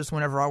sodas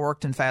whenever I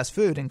worked in fast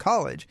food in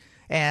college,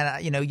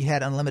 and you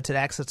had unlimited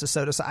access to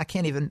soda. So I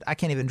can't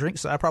even drink.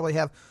 So I probably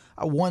have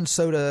one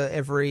soda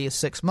every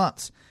 6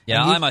 months.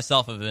 Yeah, I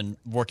myself have been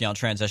working on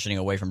transitioning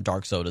away from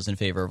dark sodas in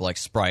favor of like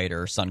Sprite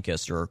or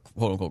Sunkist or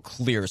quote-unquote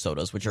clear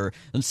sodas, which are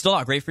still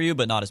not great for you,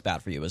 but not as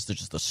bad for you as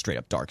just the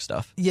straight-up dark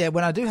stuff. Yeah,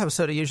 when I do have a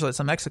soda, usually it's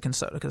a Mexican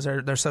soda, because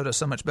their soda is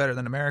so much better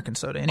than American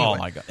soda anyway. Oh,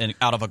 my God. And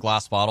out of a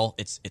glass bottle,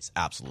 it's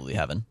absolutely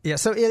heaven. Yeah,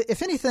 so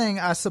if anything,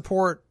 I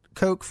support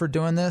Coke for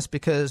doing this,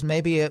 because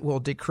maybe it will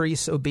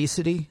decrease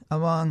obesity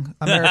among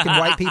American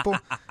white people,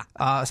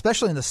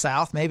 especially in the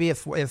South. Maybe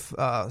if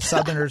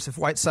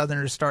white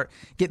Southerners start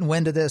getting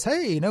wind of this,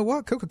 hey, you know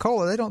what,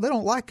 Coca-Cola, they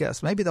don't like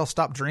us. Maybe they'll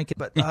stop drinking.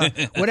 But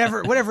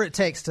whatever it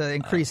takes to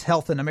increase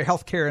health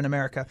care in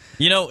America.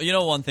 You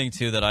know one thing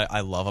too that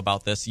I love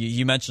about this.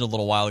 You mentioned a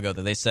little while ago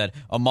that they said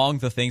among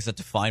the things that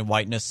define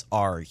whiteness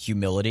are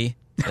humility.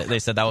 They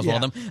said that was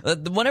one of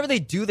them. Whenever they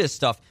do this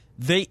stuff,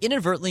 they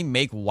inadvertently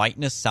make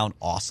whiteness sound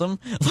awesome.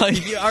 Like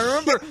I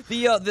remember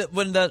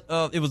when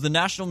it was the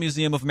National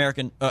Museum of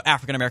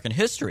African American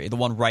History, the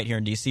one right here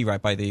in D.C., right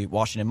by the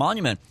Washington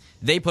Monument.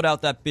 They put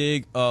out that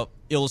big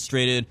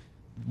illustrated,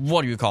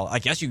 what do you call it? I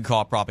guess you could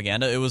call it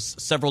propaganda. It was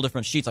several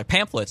different sheets, like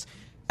pamphlets,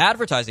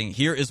 advertising,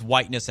 here is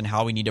whiteness and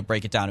how we need to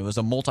break it down. It was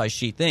a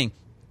multi-sheet thing,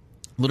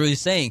 literally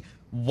saying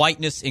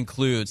whiteness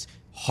includes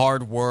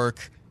hard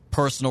work,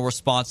 personal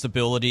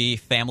responsibility,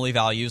 family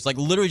values, like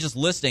literally just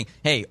listing,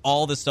 hey,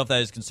 all this stuff that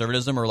is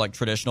conservatism or like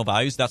traditional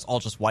values, that's all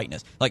just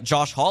whiteness. Like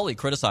Josh Hawley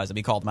criticized them.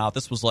 He called them out.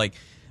 This was like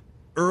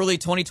early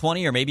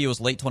 2020 or maybe it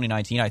was late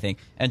 2019, I think.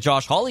 And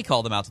Josh Hawley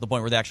called them out to the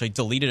point where they actually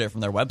deleted it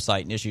from their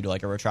website and issued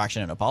like a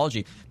retraction and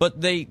apology.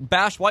 But they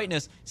bash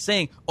whiteness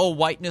saying, oh,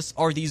 whiteness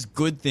are these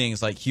good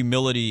things like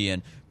humility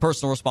and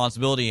personal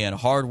responsibility and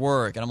hard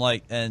work. And I'm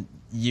like, and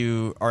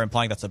you are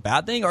implying that's a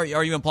bad thing? Are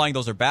you implying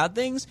those are bad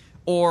things?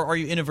 Or are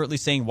you inadvertently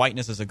saying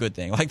whiteness is a good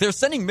thing? Like they're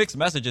sending mixed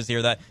messages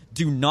here that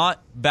do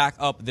not back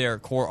up their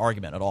core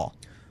argument at all.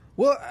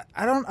 Well,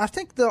 I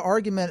think the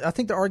argument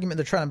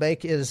they're trying to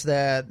make is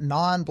that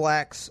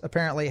non-blacks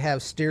apparently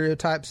have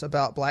stereotypes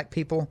about black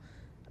people,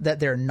 that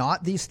they're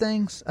not these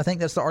things. I think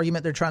that's the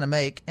argument they're trying to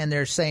make, and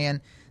they're saying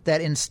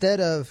that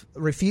instead of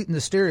refuting the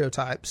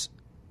stereotypes,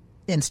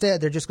 instead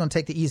they're just going to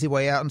take the easy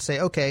way out and say,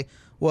 okay,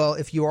 well,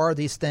 if you are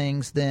these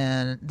things,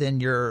 then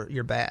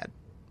you're bad.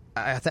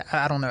 I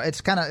don't know.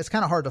 It's kind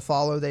of hard to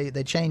follow.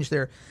 They change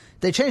their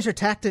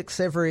tactics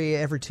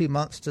every 2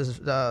 months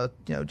to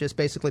just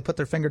basically put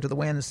their finger to the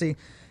wind and see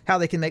how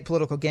they can make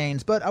political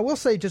gains. But I will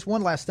say just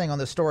one last thing on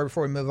this story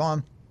before we move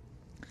on.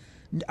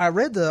 I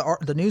read the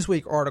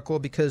Newsweek article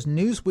because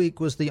Newsweek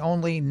was the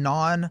only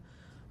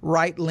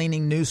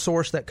non-right-leaning news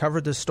source that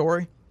covered this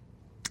story,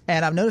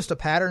 and I've noticed a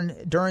pattern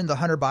during the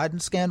Hunter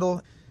Biden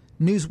scandal.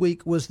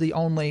 Newsweek was the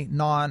only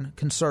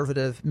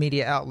non-conservative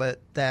media outlet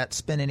that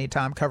spent any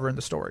time covering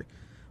the story,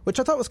 which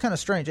I thought was kind of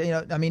strange.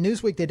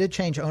 Newsweek, they did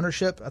change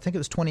ownership. I think it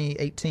was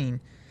 2018.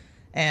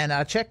 And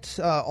I checked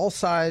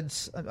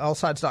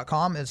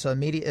allsides.com. It's a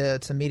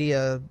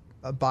media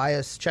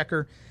bias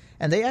checker.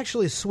 And they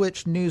actually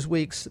switched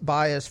Newsweek's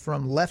bias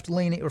from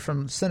left-leaning or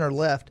from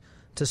center-left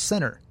to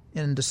center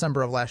in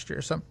December of last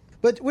year. So,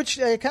 which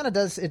kind of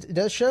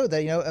does show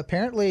that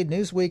apparently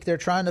Newsweek, they're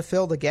trying to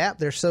fill the gap.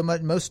 There's so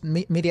much, most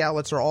media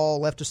outlets are all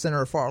left to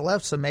center or far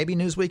left. So maybe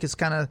Newsweek is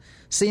kind of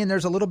seeing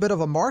there's a little bit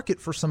of a market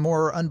for some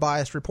more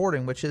unbiased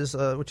reporting, which is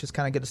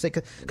kind of good to see,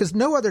 because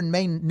no other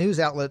main news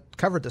outlet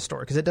covered the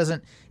story because it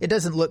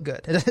doesn't look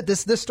good.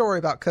 This story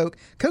about Coke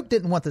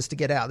didn't want this to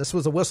get out. This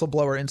was a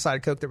whistleblower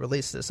inside Coke that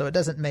released this, so it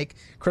doesn't make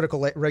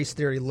critical race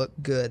theory look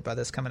good by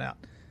this coming out.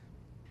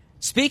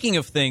 Speaking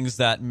of things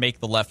that make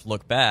the left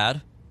look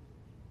bad,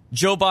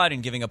 Joe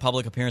Biden giving a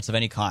public appearance of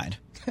any kind.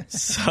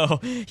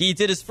 So he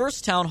did his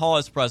first town hall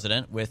as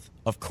president with,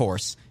 of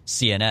course,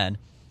 CNN.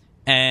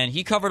 And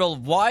he covered a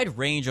wide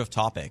range of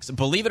topics.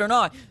 Believe it or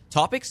not,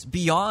 topics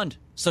beyond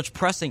such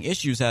pressing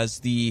issues as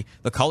the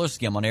color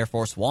scheme on Air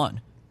Force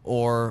One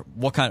or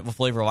what kind of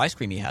flavor of ice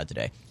cream he had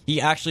today. He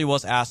actually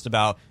was asked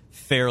about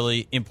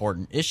fairly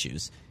important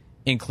issues,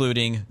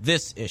 including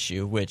this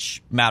issue,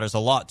 which matters a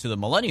lot to the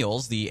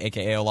millennials,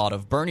 aka a lot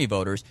of Bernie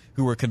voters,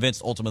 who were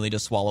convinced ultimately to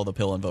swallow the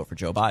pill and vote for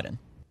Joe Biden.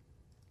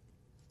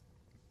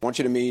 I want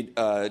you to meet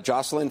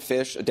Jocelyn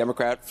Fish, a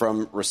Democrat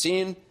from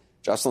Racine.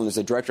 Jocelyn is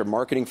the director of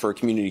marketing for a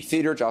community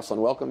theater.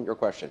 Jocelyn, welcome. Your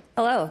question.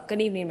 Hello.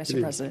 Good evening,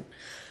 Mr. President.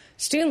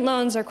 Student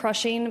loans are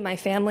crushing my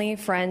family,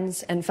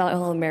 friends, and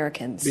fellow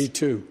Americans. Me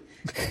too.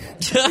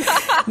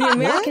 The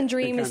American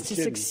dream is to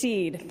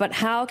succeed, but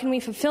how can we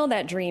fulfill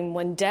that dream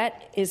when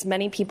debt is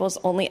many people's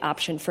only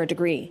option for a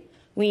degree?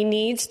 We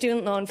need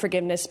student loan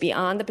forgiveness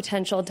beyond the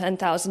potential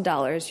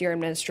 $10,000 your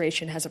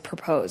administration has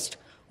proposed.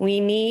 We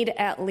need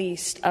at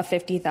least a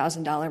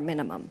 $50,000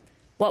 minimum.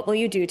 What will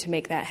you do to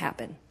make that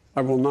happen?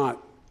 I will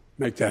not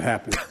make that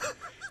happen.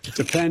 It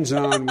depends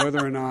on whether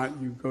or not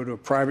you go to a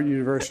private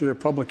university or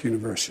public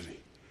university.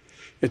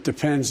 It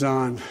depends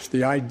on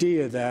the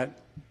idea that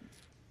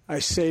I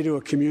say to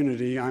a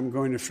community, I'm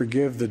going to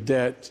forgive the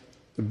debt,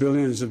 the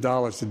billions of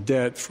dollars of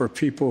debt for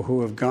people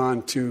who have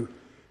gone to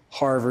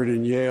Harvard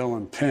and Yale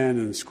and Penn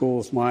and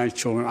schools. My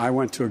children, I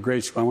went to a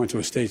great school. I went to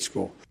a state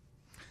school.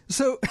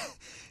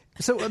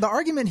 So the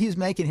argument he's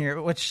making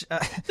here, which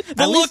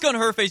the look on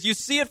her face, you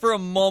see it for a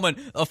moment,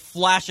 a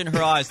flash in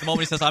her eyes the moment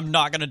he says, I'm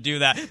not going to do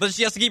that. But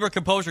she has to keep her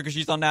composure because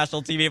she's on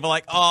national TV. But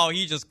like, oh,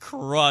 he just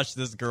crushed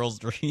this girl's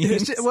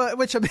dreams.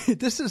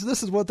 This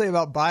is one thing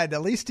about Biden.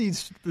 At least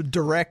he's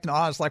direct and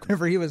honest. Like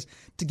whenever he was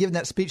giving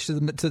that speech to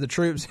the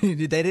troops, they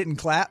didn't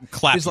clap.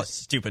 Clap, he's you like,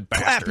 stupid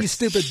bastard. Clap, you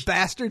stupid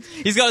bastard.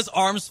 He's got his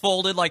arms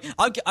folded. Like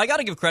I got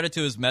to give credit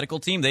to his medical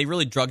team. They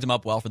really drugged him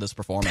up well for this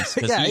performance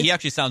because he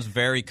actually sounds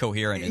very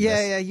coherent in this.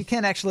 Yeah, you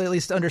can actually at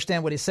least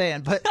understand what he's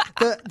saying. But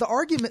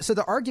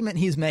the argument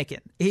he's making,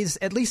 he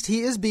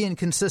is being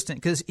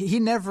consistent because he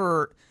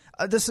never.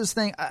 This is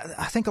thing.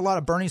 I think a lot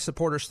of Bernie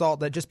supporters thought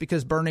that just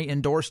because Bernie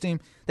endorsed him,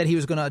 that he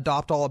was going to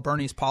adopt all of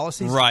Bernie's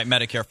policies. Right,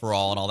 Medicare for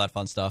all and all that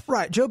fun stuff.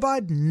 Right. Joe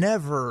Biden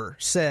never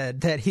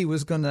said that he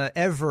was going to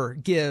ever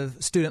give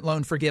student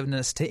loan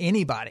forgiveness to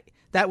anybody.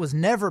 That was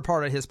never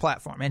part of his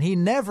platform. And he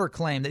never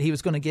claimed that he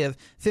was going to give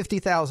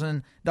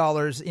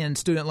 $50,000 in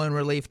student loan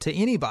relief to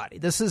anybody.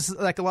 This is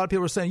like a lot of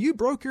people are saying, you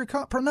broke your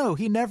No,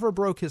 he never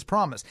broke his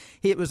promise.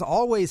 It was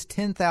always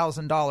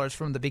 $10,000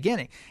 from the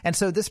beginning. And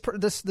so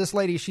this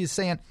lady, she's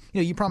saying,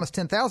 you promised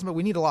 $10,000, but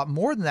we need a lot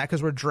more than that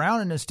because we're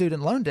drowning in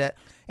student loan debt.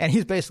 And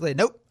he's basically,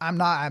 nope,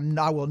 I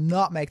will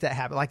not make that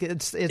happen. Like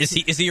it's Is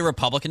he a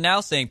Republican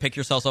now saying pick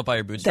yourselves up by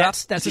your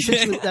bootstraps? That's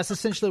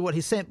essentially what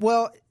he's saying.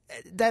 Well,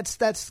 that's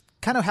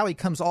kind of how he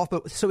comes off.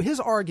 But so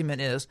his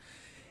argument is,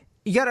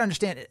 you got to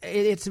understand,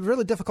 it's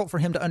really difficult for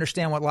him to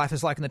understand what life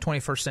is like in the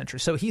 21st century.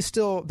 So he's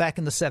still back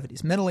in the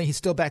 70s. Mentally, he's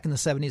still back in the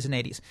 70s and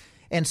 80s.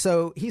 And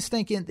so he's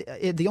thinking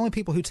the only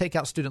people who take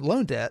out student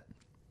loan debt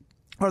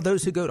are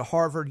those who go to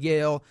Harvard,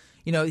 Yale.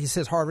 He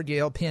says Harvard,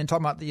 Yale, Penn,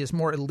 talking about these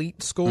more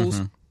elite schools.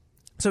 Mm-hmm.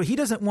 So he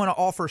doesn't want to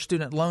offer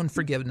student loan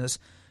forgiveness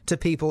to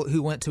people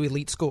who went to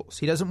elite schools.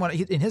 He doesn't want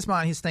to, in his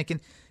mind, he's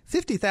thinking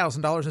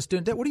 $50,000 in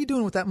student debt. What are you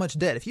doing with that much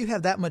debt? If you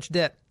have that much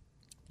debt,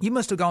 you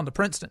must have gone to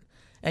Princeton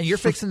and you're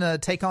fixing to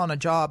take on a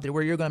job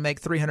where you're going to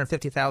make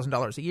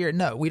 $350,000 a year.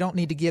 No, we don't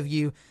need to give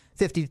you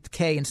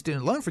 $50K in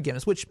student loan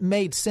forgiveness, which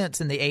made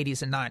sense in the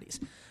 80s and 90s.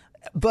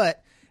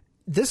 But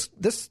this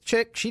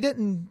chick,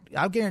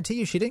 I'll guarantee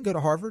you, she didn't go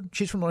to Harvard.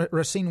 She's from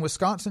Racine,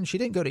 Wisconsin. She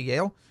didn't go to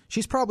Yale.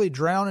 She's probably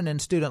drowning in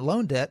student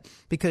loan debt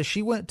because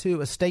she went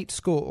to a state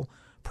school,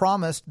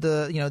 promised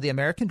the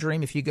American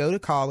dream. If you go to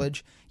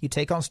college, you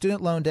take on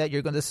student loan debt,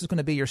 this is going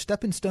to be your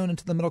stepping stone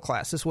into the middle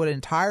class. This is what an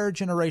entire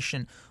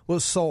generation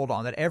was sold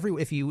on, that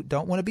if you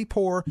don't want to be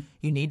poor,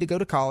 you need to go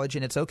to college,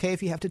 and it's okay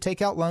if you have to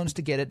take out loans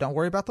to get it. Don't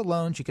worry about the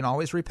loans. You can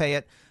always repay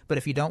it. But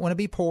if you don't want to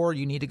be poor,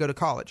 you need to go to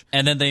college.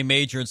 And then they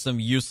majored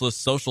some useless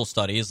social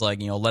studies like,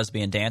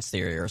 lesbian dance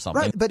theory or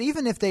something. Right, but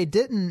even if they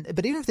didn't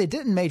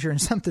major in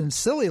something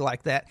silly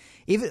like that,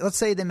 even let's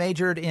say they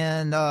majored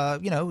in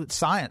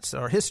science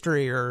or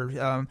history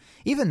or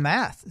even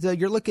math,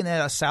 you're looking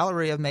at a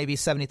salary of maybe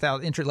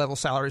 $70,000, entry level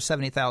salary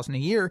 $70,000 a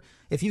year.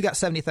 If you got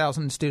 $70,000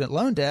 in student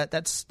loan debt,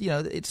 that's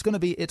it's going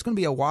to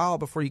be a while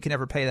before you can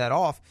ever pay that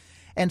off.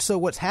 And so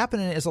what's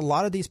happening is a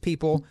lot of these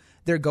people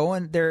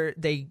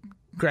they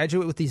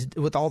graduate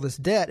with all this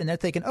debt, and they're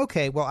thinking,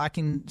 okay, well, I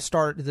can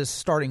start this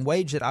starting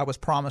wage that I was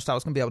promised I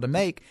was going to be able to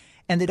make,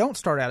 and they don't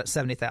start out at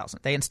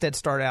 $70,000. They instead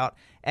start out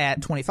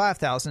at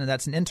 $25,000, and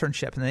that's an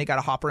internship, and then they got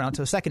to hop around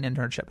to a second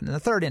internship and then a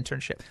third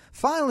internship.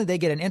 Finally, they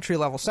get an entry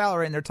level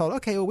salary, and they're told,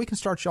 okay, well, we can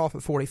start you off at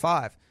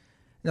 $45,000.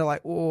 They're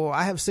like, well,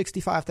 I have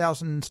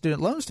 $65,000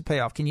 student loans to pay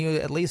off. Can you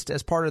at least,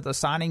 as part of the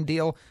signing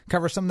deal,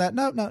 cover some of that?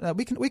 No.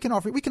 We can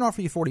offer you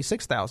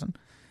 $46,000,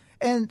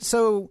 and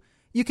so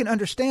you can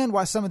understand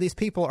why some of these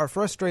people are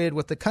frustrated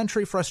with the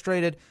country,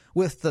 frustrated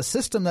with the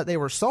system that they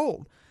were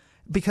sold.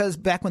 Because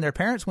back when their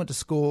parents went to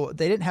school,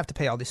 they didn't have to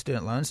pay all these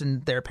student loans,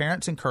 and their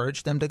parents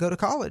encouraged them to go to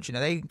college.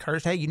 They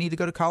encouraged, hey, you need to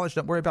go to college.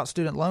 Don't worry about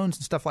student loans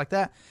and stuff like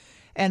that.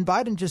 And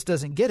Biden just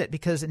doesn't get it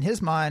because in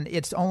his mind,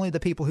 it's only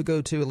the people who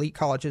go to elite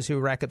colleges who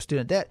rack up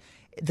student debt.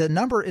 The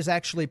number is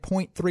actually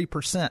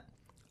 0.3%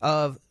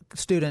 of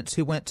students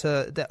who went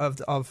to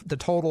of the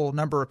total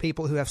number of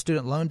people who have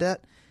student loan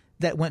debt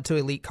that went to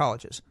elite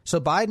colleges.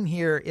 So Biden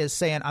here is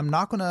saying, I'm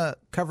not going to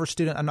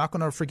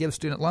forgive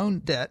student loan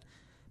debt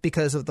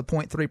because of the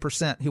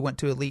 0.3% who went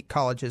to elite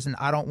colleges, and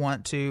I don't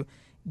want to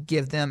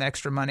give them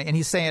extra money. And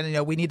he's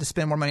saying, we need to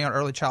spend more money on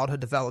early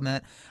childhood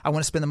development. I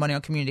want to spend the money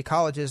on community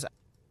colleges.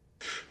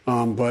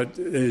 But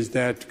is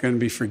that going to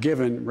be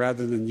forgiven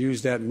rather than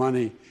use that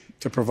money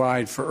to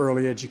provide for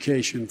early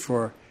education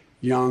for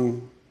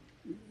young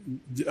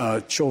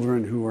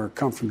children who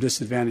come from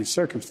disadvantaged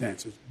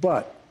circumstances?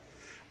 But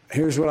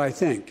here's what I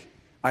think.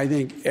 I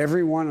think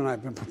everyone, and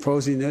I've been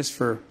proposing this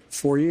for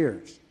 4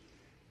 years,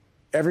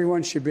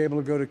 everyone should be able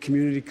to go to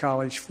community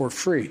college for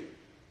free.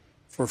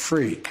 For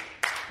free.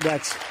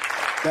 That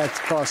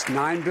costs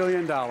 $9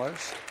 billion,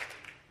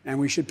 and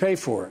we should pay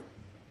for it.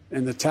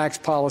 And the tax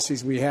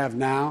policies we have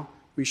now,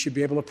 we should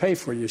be able to pay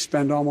for it. You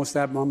spend almost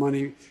that much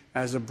money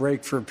as a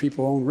break for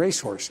people who own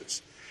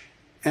racehorses.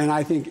 And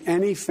I think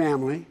any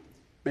family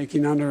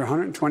making under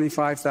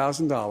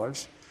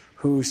 $125,000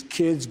 whose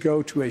kids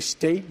go to a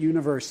state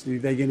university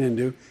they get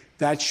into,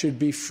 that should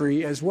be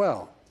free as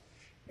well.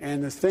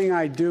 And the thing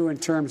I do in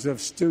terms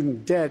of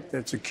student debt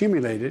that's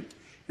accumulated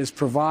is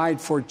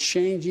provide for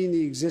changing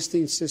the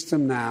existing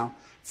system now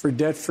for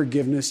debt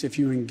forgiveness if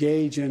you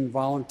engage in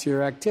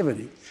volunteer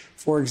activity.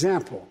 For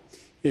example,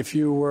 if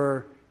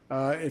you're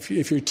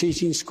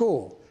teaching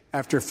school,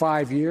 after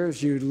 5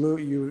 years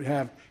you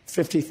have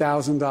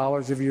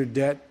 $50,000 of your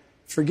debt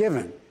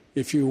forgiven.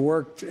 If you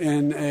worked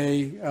in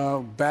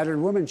a battered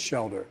women's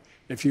shelter,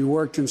 if you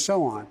worked and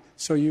so on,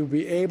 so you'll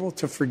be able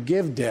to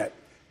forgive debt.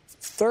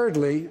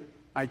 Thirdly,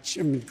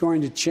 I'm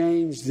going to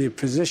change the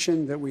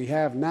position that we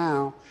have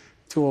now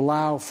to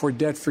allow for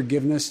debt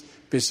forgiveness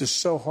because it's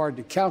so hard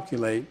to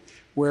calculate,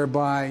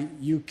 whereby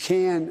you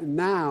can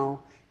now,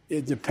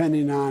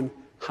 depending on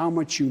how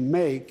much you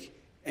make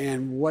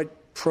and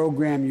what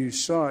program you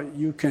saw,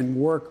 you can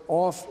work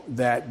off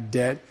that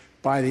debt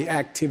by the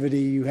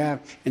activity you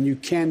have, and you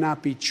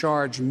cannot be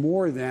charged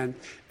more than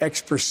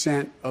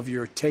X% of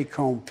your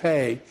take-home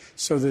pay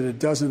so that it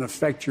doesn't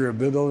affect your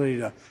ability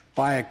to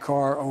buy a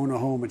car, own a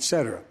home,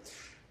 etc.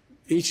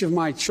 Each of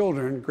my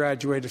children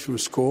graduated from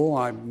school.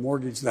 I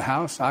mortgaged the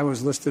house. I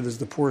was listed as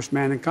the poorest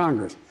man in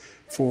Congress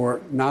for,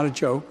 not a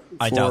joke,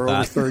 for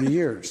over 30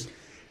 years.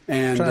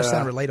 And trying to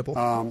sound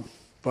relatable.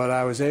 But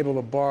I was able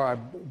to borrow. I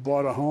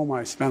bought a home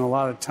I spent a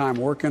lot of time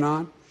working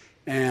on,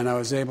 and I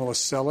was able to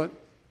sell it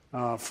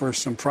for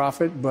some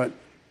profit. But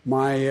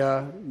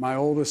my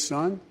oldest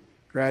son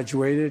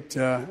graduated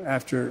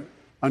after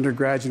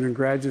undergraduate and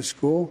graduate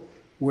school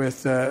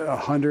with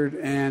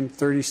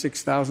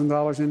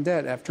 $136,000 in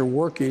debt after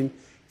working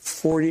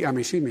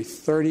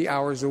 30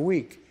 hours a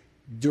week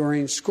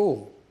during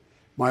school.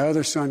 My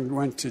other son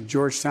went to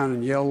Georgetown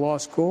and Yale Law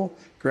School,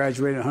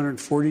 graduated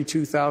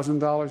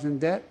 $142,000 in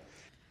debt.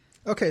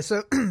 Okay,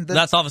 so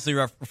that's obviously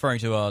referring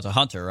to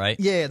Hunter, right?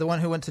 Yeah, the one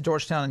who went to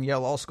Georgetown and Yale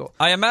Law School.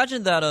 I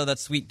imagine that that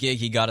sweet gig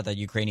he got at that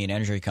Ukrainian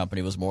energy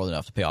company was more than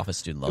enough to pay off his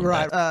student loan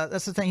right. debt.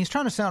 That's the thing. He's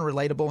trying to sound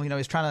relatable.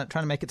 He's trying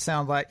to make it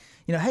sound like,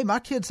 hey, my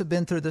kids have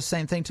been through the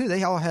same thing too.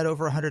 They all had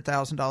over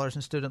 $100,000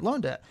 in student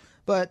loan debt.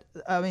 But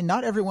I mean,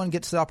 not everyone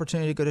gets the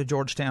opportunity to go to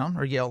Georgetown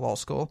or Yale Law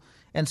School.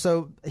 And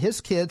so his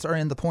kids are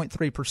in the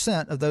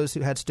 0.3% of those who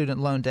had student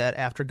loan debt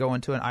after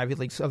going to an Ivy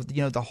League. Of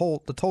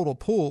the total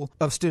pool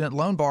of student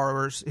loan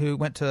borrowers who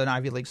went to an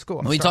Ivy League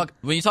school. When you talk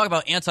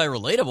about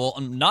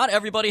anti-relatable, not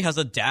everybody has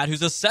a dad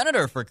who's a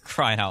senator, for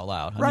crying out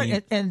loud.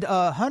 Right, and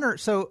Hunter.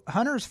 So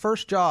Hunter's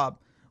first job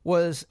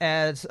was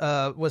at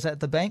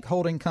the bank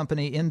holding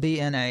company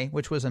MBNA,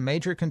 which was a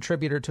major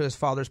contributor to his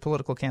father's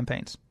political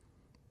campaigns.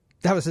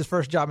 That was his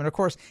first job, and of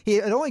course,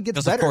 it only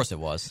gets better. Of course, it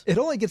was. It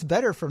only gets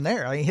better from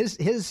there. I mean,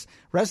 his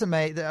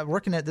resume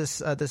working at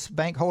this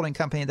bank holding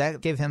company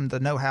that gave him the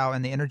know-how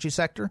in the energy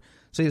sector.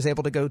 So he was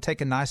able to go take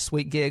a nice,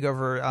 sweet gig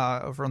over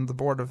on the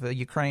board of a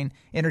Ukraine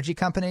energy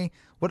company.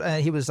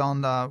 He was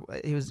on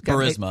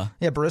Burisma.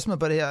 Burisma.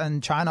 But in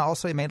China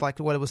also, he made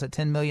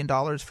 $10 million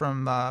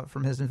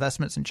from his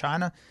investments in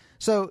China.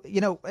 So,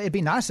 it'd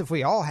be nice if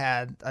we all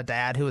had a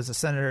dad who was a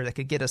senator that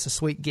could get us a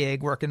sweet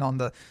gig working on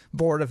the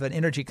board of an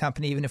energy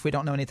company, even if we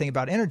don't know anything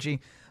about energy.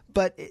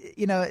 But,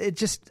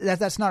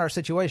 that's not our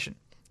situation.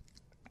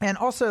 And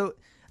also,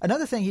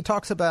 another thing he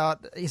talks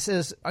about, he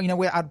says,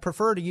 I'd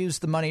prefer to use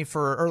the money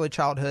for early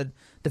childhood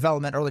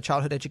development, early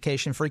childhood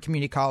education, free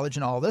community college,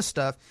 and all this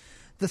stuff.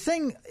 The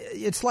thing,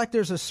 it's like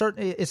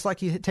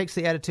he takes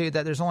the attitude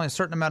that there's only a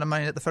certain amount of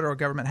money that the federal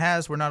government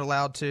has. We're not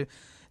allowed to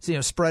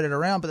spread it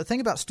around. But the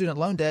thing about student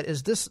loan debt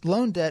is this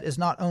loan debt is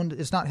not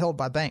held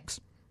by banks.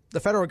 The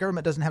federal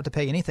government doesn't have to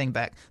pay anything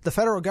back. The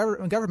federal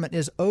government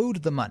is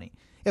owed the money.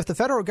 If the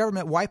federal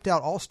government wiped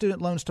out all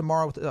student loans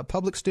tomorrow, with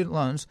public student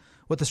loans,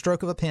 with the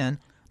stroke of a pen,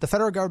 the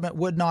federal government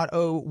would not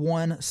owe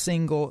one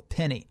single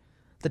penny.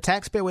 The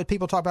taxpayer, when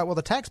people talk about, well,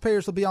 the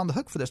taxpayers will be on the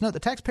hook for this. No, the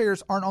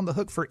taxpayers aren't on the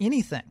hook for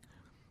anything.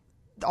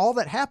 All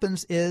that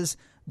happens is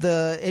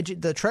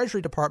the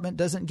Treasury Department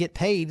doesn't get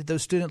paid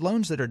those student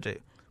loans that are due.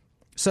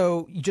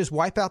 So you just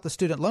wipe out the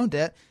student loan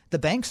debt. The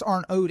banks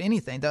aren't owed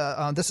anything.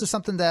 This is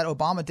something that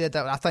Obama did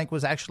that I think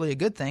was actually a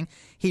good thing.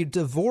 He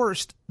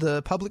divorced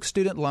the public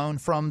student loan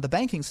from the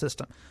banking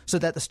system so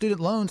that the student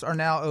loans are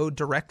now owed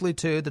directly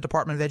to the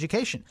Department of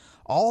Education.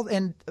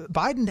 And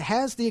Biden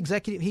has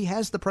he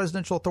has the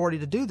presidential authority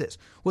to do this.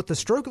 With the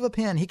stroke of a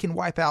pen, he can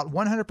wipe out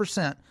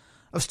 100%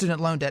 of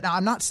student loan debt. Now,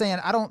 I'm not saying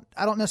I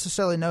don't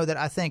necessarily know that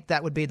I think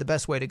that would be the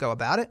best way to go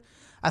about it.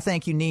 I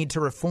think you need to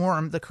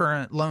reform the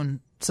current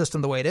loan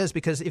system the way it is,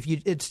 because if you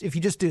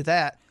just do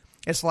that,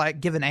 it's like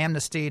giving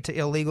amnesty to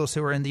illegals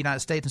who are in the United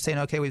States and saying,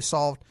 okay, we've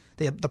solved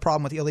the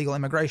problem with illegal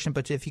immigration,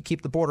 but if you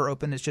keep the border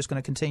open, it's just going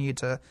to continue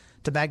to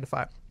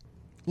magnify.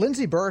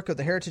 Lindsay Burke of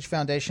the Heritage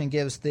Foundation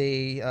gives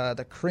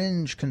the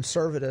cringe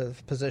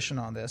conservative position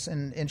on this,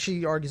 and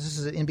she argues, this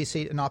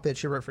is an op-ed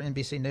she wrote for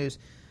NBC News.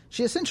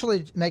 She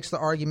essentially makes the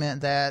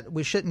argument that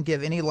we shouldn't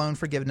give any loan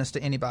forgiveness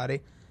to anybody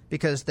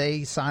because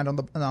they signed on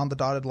the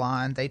dotted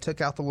line, they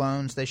took out the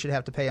loans, they should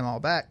have to pay them all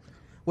back,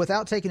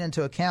 without taking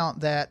into account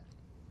that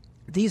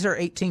these are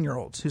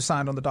 18-year-olds who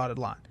signed on the dotted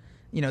line.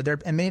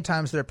 And many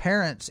times their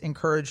parents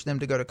encouraged them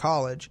to go to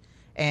college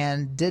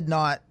and did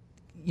not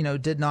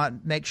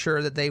make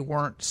sure that they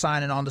weren't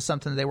signing on to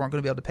something that they weren't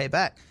going to be able to pay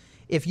back.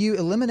 If you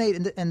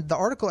eliminate, and the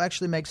article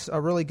actually makes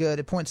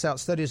it points out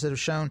studies that have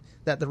shown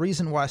that the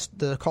reason why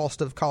the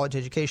cost of college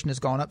education has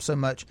gone up so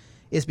much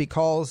is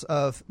because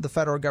of the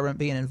federal government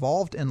being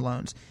involved in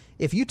loans.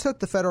 If you took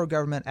the federal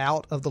government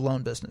out of the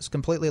loan business,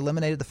 completely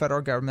eliminated the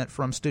federal government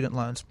from student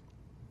loans,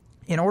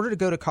 in order to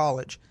go to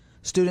college,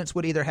 students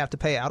would either have to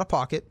pay out of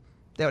pocket,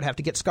 they would have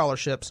to get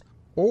scholarships,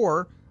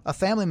 or a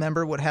family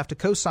member would have to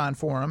co-sign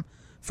for them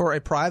for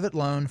a private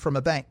loan from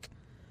a bank.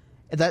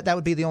 That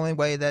would be the only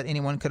way that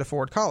anyone could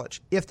afford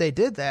college. If they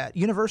did that,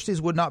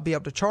 universities would not be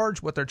able to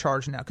charge what they're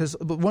charging now. Because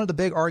one of the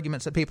big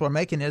arguments that people are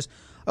making is,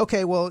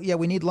 okay, well, yeah,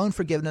 we need loan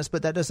forgiveness,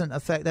 but that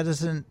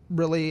doesn't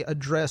really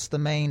address the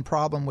main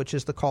problem, which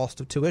is the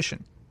cost of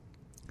tuition.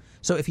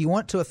 So if you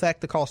want to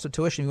affect the cost of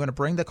tuition, you want to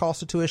bring the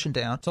cost of tuition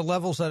down to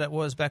levels that it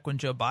was back when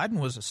Joe Biden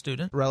was a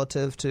student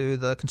relative to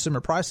the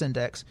Consumer Price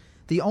Index.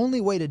 The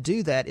only way to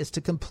do that is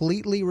to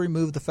completely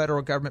remove the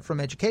federal government from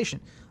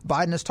education.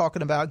 Biden is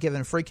talking about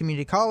giving free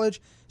community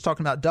college. He's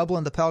talking about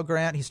doubling the Pell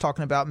Grant. He's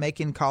talking about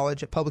making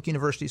college at public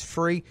universities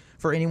free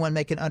for anyone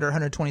making under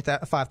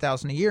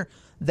 $125,000 a year.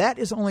 That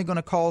is only going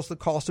to cause the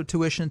cost of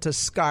tuition to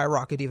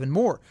skyrocket even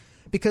more,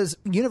 because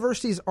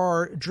universities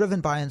are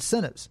driven by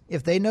incentives.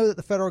 If they know that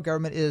the federal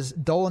government is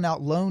doling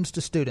out loans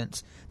to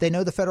students, they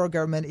know the federal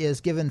government is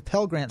giving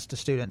Pell Grants to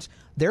students,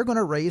 they're going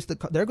to raise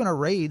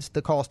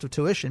the cost of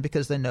tuition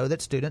because they know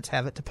that students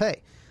have it to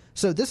pay.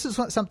 So this is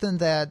something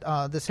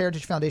that this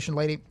Heritage Foundation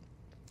lady,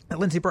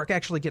 Lindsay Burke,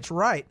 actually gets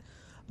right.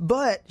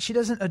 But she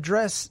doesn't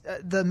address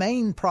the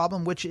main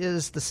problem, which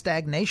is the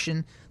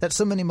stagnation that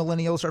so many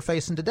millennials are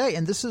facing today.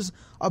 And this is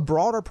a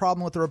broader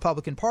problem with the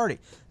Republican Party.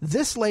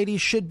 This lady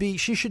should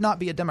not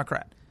be a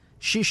Democrat.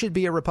 She should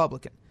be a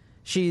Republican.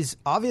 She's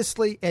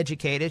obviously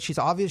educated. She's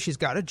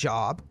got a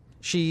job.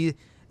 She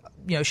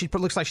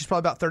looks like she's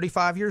probably about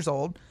 35 years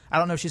old. I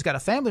don't know if she's got a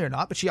family or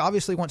not, but she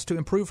obviously wants to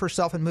improve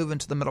herself and move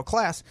into the middle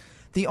class.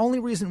 The only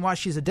reason why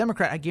she's a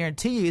Democrat, I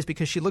guarantee you, is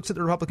because she looks at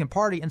the Republican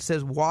Party and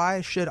says,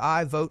 why should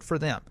I vote for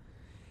them?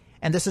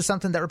 And this is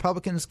something that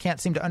Republicans can't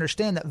seem to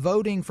understand, that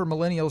voting for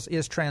millennials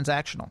is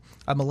transactional.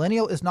 A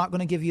millennial is not going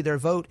to give you their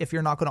vote if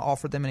you're not going to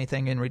offer them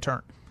anything in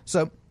return.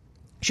 So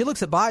she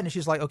looks at Biden and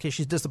she's like, okay,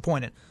 she's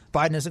disappointed.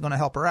 Biden isn't going to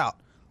help her out.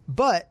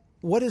 But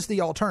what is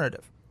the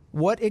alternative?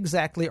 What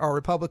exactly are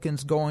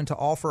Republicans going to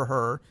offer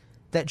her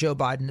that Joe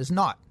Biden is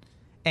not?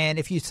 And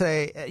if you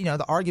say,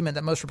 the argument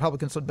that most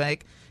Republicans would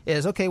make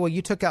is, okay, well,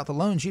 you took out the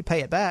loans, you pay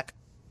it back.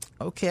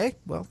 Okay,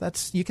 well,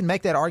 you can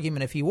make that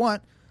argument if you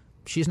want.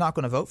 She's not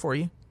going to vote for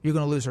you. You're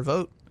going to lose her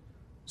vote.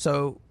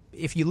 So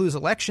if you lose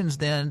elections,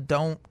 then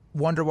don't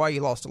wonder why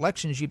you lost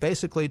elections. You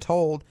basically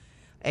told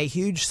a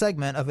huge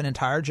segment of an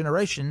entire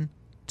generation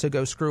to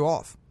go screw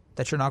off,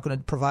 that you're not going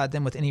to provide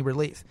them with any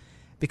relief.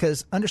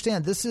 Because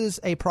understand, this is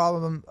a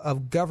problem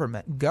of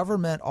government.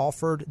 Government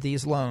offered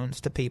these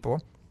loans to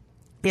people.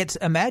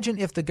 Imagine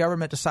if the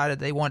government decided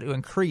they want to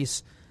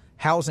increase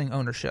housing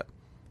ownership.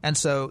 And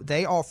so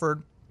they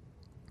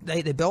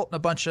built a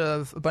bunch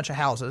of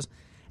houses,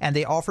 and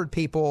they offered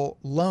people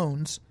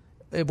loans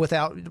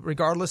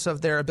regardless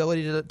of their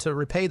ability to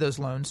repay those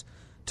loans,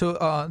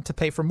 to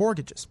pay for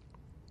mortgages.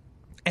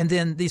 And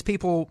then these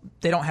people,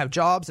 they don't have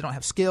jobs, they don't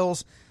have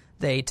skills.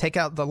 They take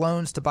out the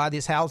loans to buy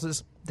these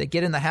houses. They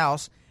get in the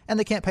house, and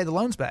they can't pay the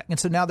loans back. And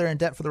so now they're in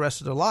debt for the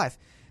rest of their life.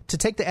 To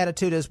take the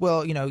attitude as,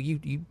 well,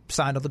 you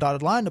signed on the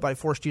dotted line. Nobody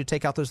forced you to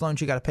take out those loans.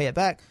 You got to pay it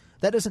back.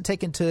 That doesn't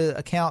take into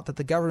account that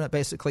the government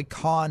basically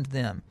conned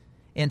them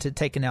into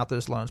taking out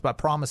those loans by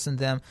promising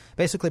them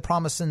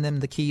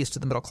the keys to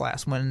the middle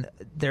class when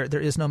there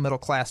is no middle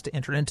class to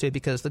enter into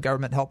because the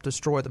government helped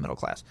destroy the middle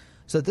class.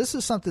 So this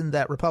is something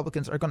that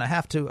Republicans are going to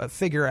have to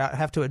figure out,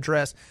 have to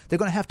address. They're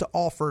going to have to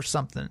offer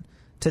something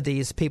to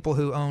these people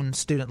who own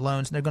student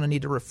loans, and they're going to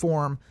need to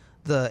reform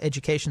the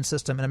education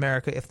system in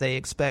America if they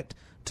expect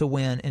to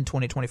win in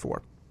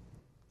 2024.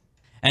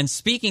 And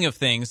speaking of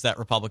things that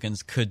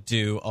Republicans could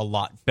do a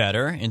lot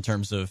better in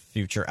terms of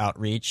future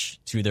outreach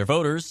to their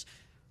voters,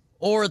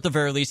 or at the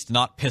very least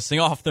not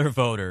pissing off their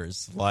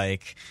voters,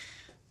 like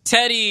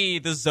Teddy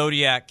the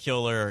Zodiac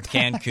Killer,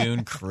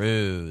 Cancun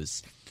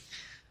Cruz.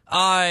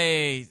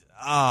 I've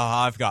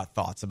got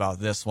thoughts about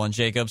this one,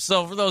 Jacob.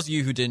 So for those of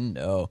you who didn't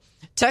know,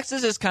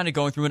 Texas is kind of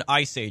going through an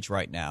ice age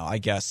right now. I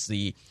guess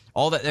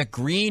all that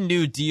Green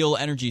New Deal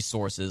energy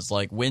sources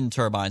like wind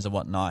turbines and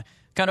whatnot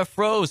kind of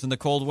froze in the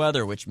cold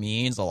weather, which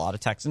means a lot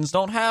of Texans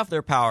don't have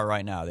their power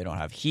right now. They don't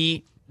have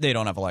heat. They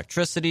don't have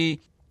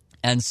electricity.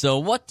 And so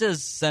what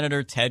does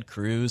Senator Ted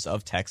Cruz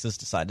of Texas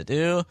decide to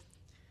do?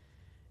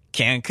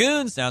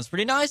 Cancun sounds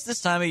pretty nice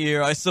this time of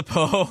year, I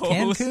suppose.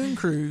 Cancun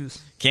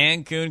Cruz.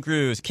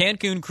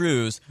 Cancun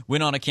Cruz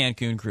went on a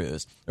Cancun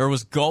cruise, or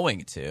was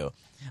going to,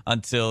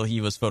 until he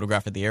was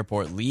photographed at the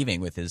airport leaving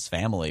with his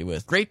family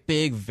with great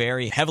big,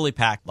 very heavily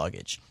packed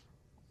luggage.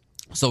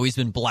 So he's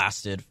been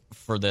blasted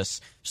for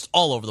this just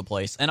all over the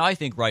place, and I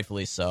think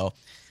rightfully so.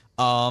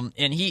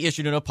 And he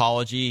issued an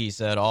apology. He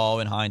said,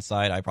 in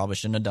hindsight, I probably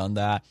shouldn't have done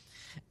that.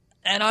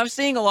 And I'm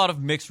seeing a lot of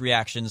mixed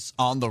reactions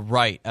on the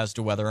right as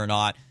to whether or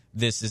not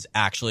this is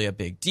actually a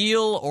big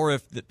deal or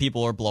if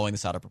people are blowing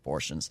this out of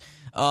proportions.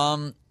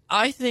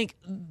 I think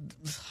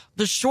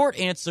the short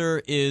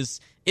answer is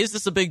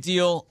this a big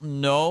deal?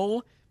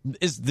 No.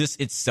 Is this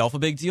itself a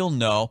big deal?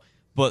 No.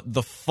 But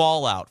the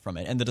fallout from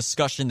it and the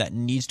discussion that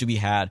needs to be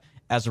had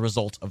as a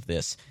result of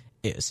this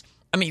is,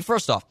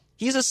 first off,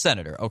 he's a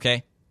senator,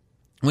 okay?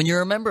 When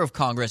you're a member of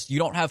Congress, you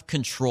don't have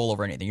control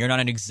over anything. You're not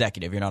an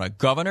executive. You're not a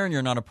governor, and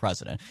you're not a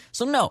president.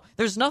 So, no,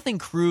 there's nothing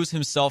Cruz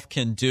himself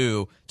can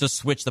do to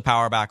switch the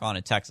power back on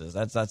in Texas.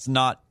 That's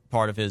not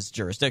part of his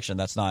jurisdiction.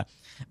 That's not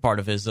part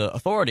of his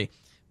authority.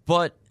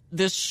 But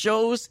this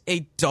shows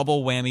a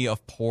double whammy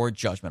of poor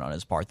judgment on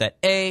his part. That,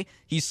 A,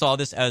 he saw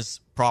this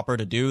as proper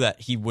to do,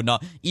 that he would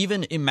not,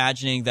 even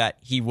imagining that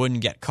he wouldn't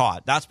get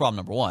caught. That's problem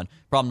number one.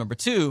 Problem number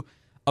two,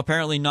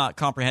 apparently not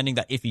comprehending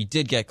that if he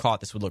did get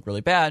caught, this would look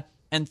really bad.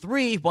 And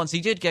three, once he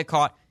did get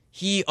caught,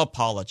 he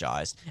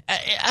apologized.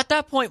 At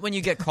that point, when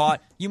you get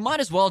caught, you might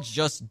as well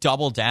just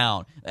double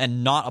down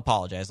and not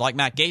apologize. Like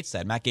Matt Gaetz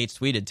said. Matt Gaetz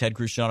tweeted, Ted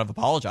Cruz should not have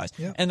apologized.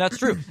 Yeah. And that's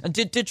true. And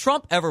did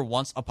Trump ever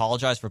once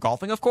apologize for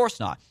golfing? Of course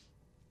not.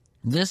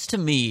 This, to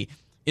me,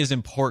 is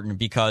important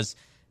because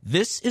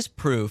this is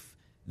proof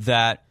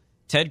that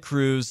Ted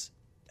Cruz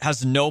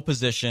has no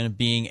position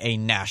being a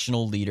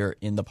national leader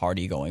in the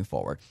party going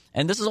forward.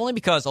 And this is only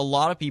because a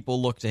lot of people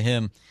look to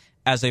him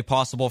as a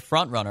possible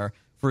frontrunner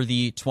for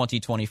the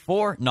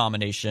 2024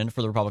 nomination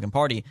for the Republican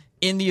Party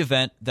in the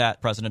event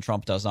that President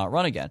Trump does not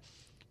run again.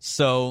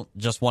 So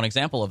just one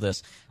example of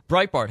this,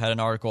 Breitbart had an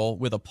article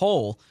with a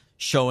poll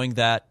showing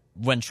that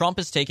when Trump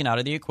is taken out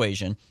of the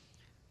equation,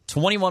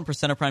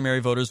 21% of primary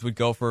voters would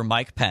go for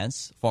Mike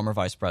Pence, former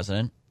vice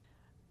president,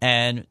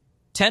 and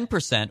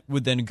 10%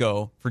 would then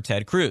go for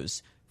Ted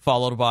Cruz,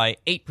 followed by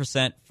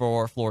 8%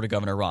 for Florida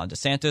Governor Ron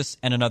DeSantis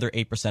and another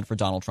 8% for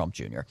Donald Trump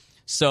Jr.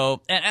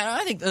 So, and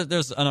I think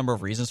there's a number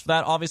of reasons for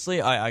that.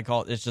 Obviously, I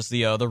call it's just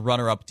the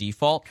runner-up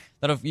default.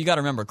 That you got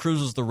to remember,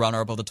 Cruz was the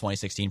runner-up of the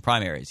 2016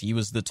 primaries. He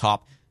was the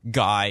top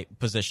guy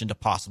positioned to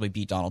possibly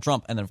beat Donald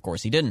Trump, and then of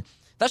course he didn't.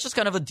 That's just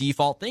kind of a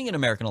default thing in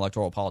American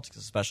electoral politics,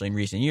 especially in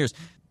recent years.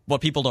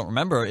 What people don't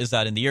remember is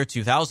that in the year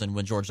 2000,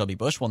 when George W.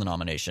 Bush won the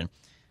nomination,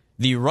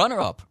 the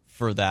runner-up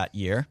for that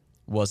year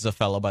was a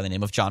fellow by the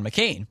name of John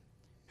McCain,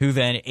 who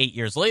then 8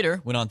 years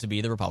later went on to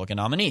be the Republican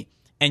nominee.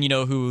 And you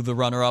know who the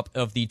runner-up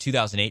of the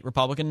 2008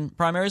 Republican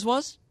primaries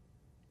was?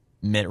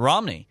 Mitt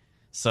Romney.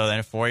 So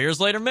then 4 years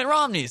later, Mitt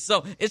Romney.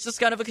 So it's just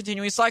kind of a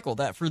continuing cycle.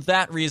 That for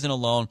that reason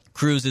alone,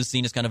 Cruz is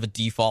seen as kind of a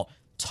default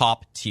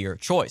top-tier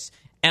choice.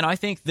 And I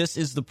think this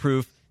is the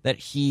proof that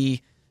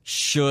he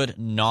should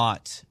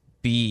not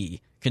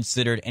be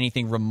considered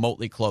anything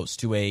remotely close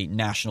to a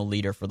national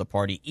leader for the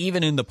party,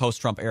 even in the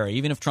post-Trump era,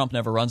 even if Trump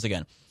never runs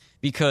again.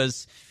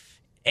 Because,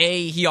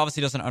 A, he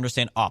obviously doesn't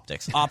understand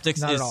optics.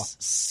 Optics is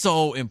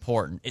so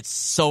important. It's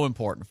so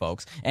important,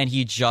 folks. And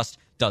he just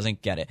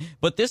doesn't get it.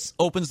 But this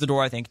opens the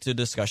door, I think, to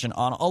discussion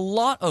on a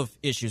lot of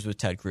issues with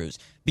Ted Cruz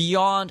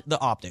beyond the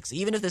optics.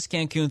 Even if this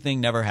Cancun thing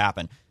never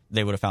happened,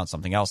 they would have found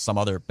something else, some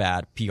other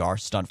bad PR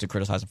stunt to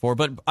criticize him for.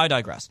 But I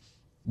digress.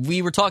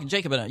 We were talking,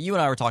 Jacob, and you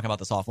and I were talking about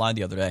this offline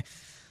the other day.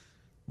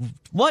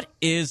 What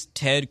is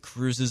Ted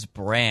Cruz's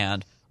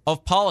brand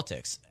of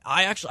politics?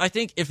 I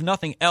think, if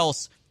nothing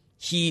else,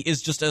 he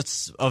is just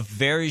a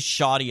very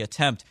shoddy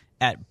attempt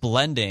at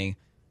blending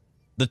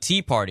the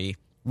Tea Party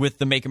with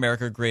the Make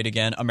America Great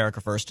Again, America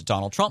First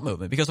Donald Trump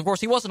movement. Because, of course,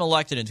 he wasn't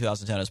elected in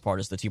 2010 as part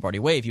of the Tea Party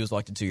wave. He was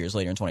elected 2 years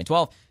later in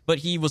 2012. But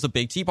he was a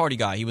big Tea Party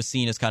guy. He was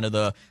seen as kind of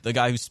the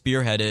guy who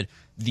spearheaded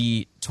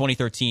the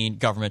 2013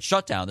 government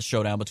shutdown, the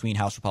showdown between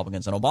House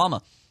Republicans and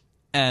Obama.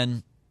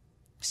 And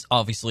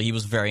obviously, he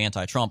was very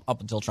anti-Trump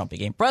up until Trump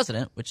became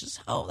president, which is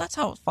that's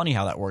how funny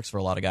how that works for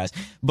a lot of guys.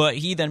 But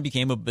he then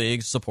became a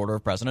big supporter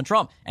of President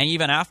Trump. And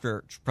even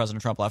after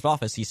President Trump left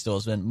office, he still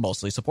has been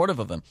mostly supportive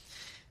of him.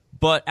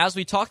 But as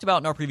we talked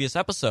about in our previous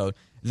episode,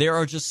 there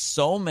are just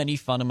so many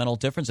fundamental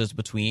differences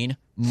between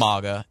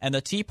MAGA and the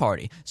Tea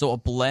Party. So a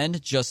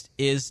blend just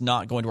is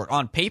not going to work.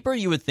 On paper,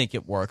 you would think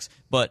it works,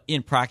 but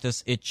in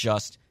practice, it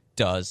just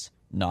does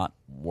not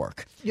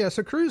work. Yeah,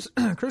 so Cruz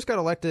got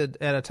elected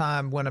at a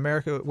time when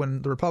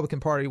the Republican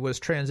Party was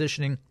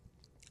transitioning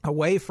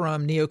away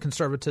from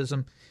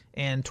neoconservatism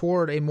and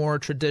toward a more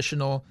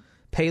traditional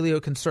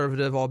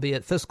paleoconservative,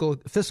 albeit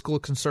fiscal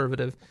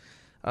conservative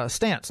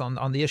stance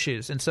on the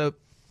issues. And so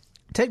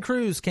Ted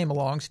Cruz came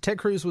along. Ted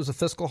Cruz was a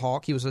fiscal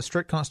hawk. He was a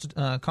strict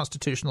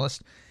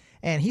constitutionalist,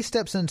 and he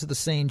steps into the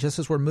scene just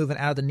as we're moving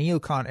out of the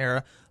neocon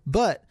era.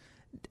 But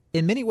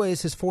in many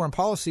ways, his foreign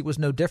policy was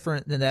no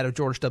different than that of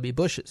George W.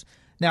 Bush's.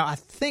 Now, I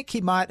think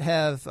he might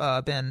have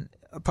been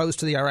opposed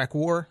to the Iraq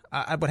War.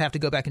 I would have to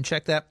go back and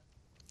check that.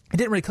 It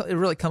didn't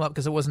really come up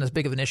because it wasn't as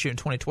big of an issue in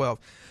 2012.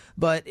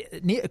 But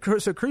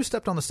so Cruz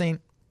stepped on the scene.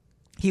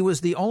 I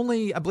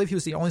believe he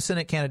was the only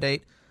Senate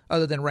candidate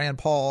other than Rand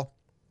Paul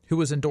who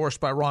was endorsed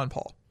by Ron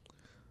Paul.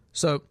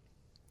 So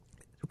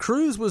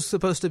Cruz was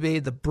supposed to be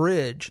the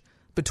bridge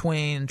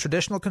between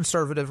traditional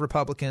conservative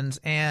Republicans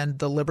and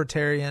the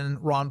libertarian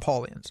Ron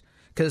Paulians.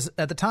 Because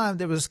at the time,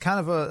 there was kind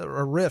of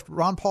a rift.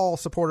 Ron Paul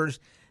supporters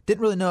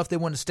didn't really know if they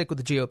wanted to stick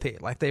with the GOP.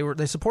 Like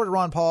they supported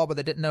Ron Paul, but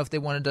they didn't know if they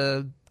wanted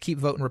to keep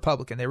voting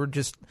Republican. Many of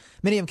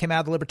them came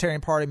out of the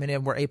Libertarian Party. Many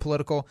of them were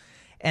apolitical.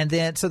 And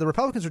then, so the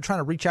Republicans were trying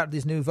to reach out to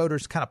these new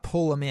voters to kind of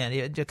pull them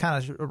in, to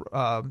kind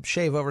of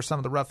shave over some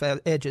of the rough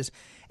edges.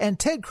 And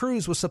Ted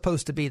Cruz was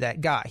supposed to be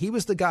that guy. He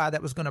was the guy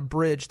that was going to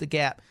bridge the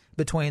gap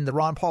between the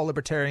Ron Paul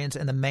libertarians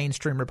and the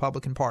mainstream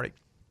Republican Party.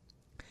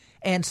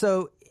 And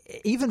so,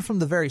 even from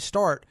the very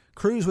start,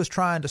 Cruz was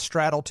trying to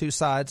straddle two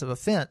sides of a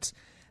fence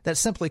that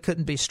simply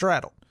couldn't be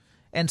straddled.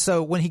 And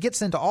so when he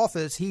gets into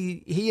office,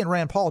 he and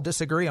Rand Paul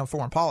disagree on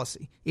foreign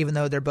policy, even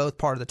though they're both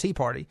part of the Tea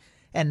Party.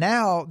 And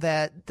now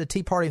that the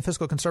Tea Party and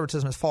fiscal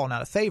conservatism has fallen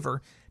out of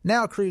favor,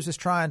 now Cruz is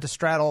trying to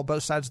straddle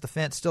both sides of the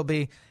fence, still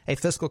be a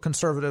fiscal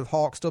conservative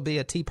hawk, still be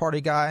a Tea Party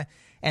guy,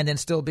 and then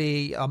still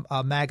be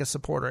a MAGA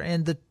supporter.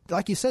 And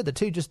like you said, the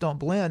two just don't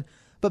blend.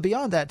 But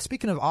beyond that,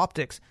 speaking of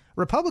optics,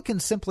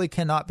 Republicans simply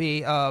cannot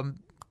be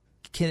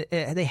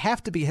they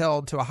have to be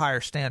held to a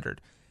higher standard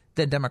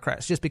than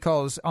Democrats, just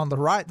because on the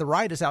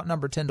right is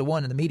outnumbered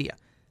 10-1 in the media.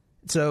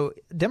 So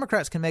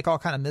Democrats can make all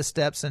kind of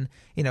missteps and,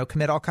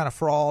 commit all kind of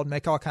fraud,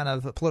 make all kind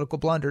of political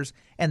blunders,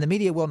 and the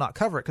media will not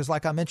cover it. Because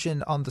like I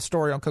mentioned on the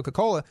story on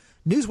Coca-Cola,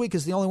 Newsweek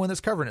is the only one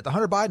that's covering it. The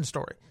Hunter Biden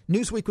story.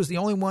 Newsweek was the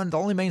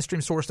only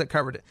mainstream source that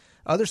covered it.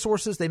 Other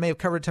sources, they may have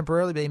covered it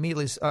temporarily, but they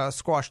immediately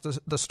squashed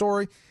the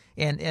story,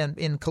 and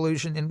in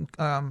collusion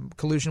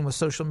with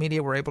social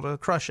media, were able to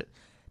crush it.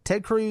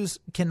 Ted Cruz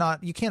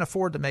you can't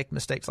afford to make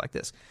mistakes like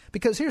this.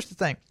 Because here's the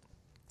thing.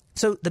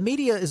 So the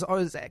media is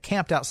always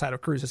camped outside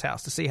of Cruz's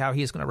house to see how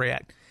he's going to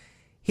react.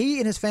 He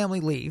and his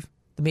family leave.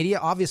 The media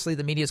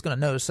is going to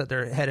notice that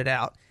they're headed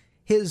out.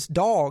 His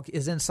dog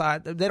is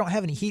inside. They don't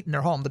have any heat in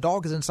their home. The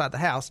dog is inside the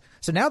house.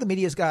 So now the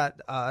media's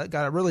got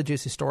a really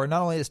juicy story.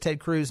 Not only is Ted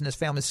Cruz and his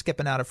family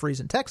skipping out of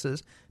freezing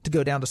Texas to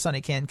go down to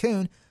sunny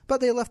Cancun, but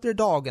they left their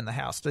dog in the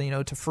house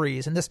to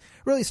freeze. And this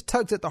really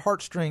tugs at the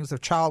heartstrings of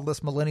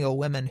childless millennial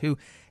women who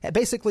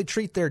basically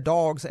treat their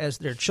dogs as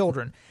their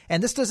children.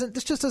 And this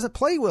just doesn't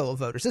play well with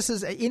voters. This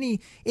is any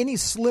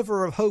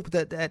sliver of hope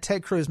that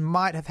Ted Cruz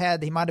might have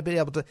had. He might have been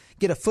able to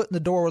get a foot in the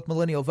door with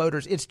millennial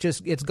voters.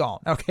 It's gone.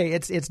 Okay,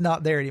 it's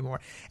not there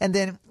anymore. And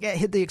then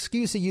the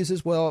excuse he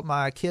uses, well,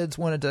 my kids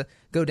wanted to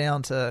go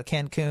down to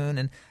Cancun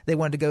and they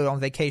wanted to go on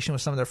vacation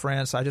with some of their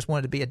friends, so I just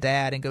wanted to be a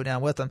dad and go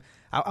down with them.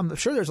 I'm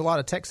sure there's a lot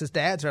of Texas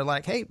dads that are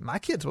like, hey, my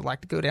kids would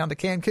like to go down to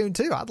Cancun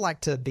too. I'd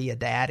like to be a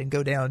dad and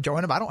go down and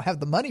join them. I don't have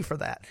the money for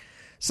that.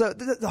 So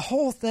the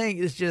whole thing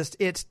is just,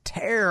 it's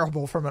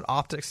terrible from an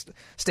optics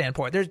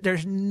standpoint.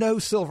 There's no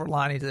silver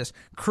lining to this.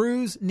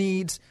 Cruz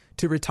needs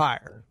to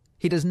retire.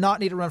 He does not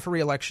need to run for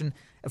re-election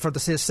for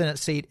his Senate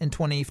seat in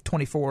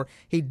 2024.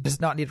 He does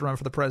not need to run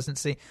for the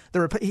presidency.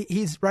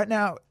 He's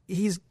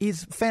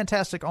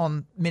fantastic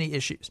on many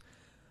issues.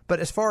 But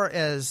as far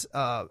as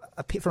from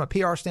a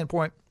PR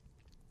standpoint,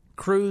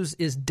 Cruz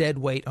is dead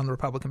weight on the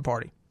Republican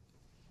Party.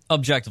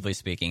 Objectively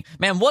speaking,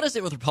 man, what is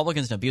it with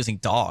Republicans and abusing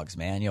dogs,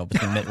 man?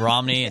 Between Mitt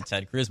Romney and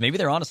Ted Cruz, maybe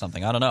they're onto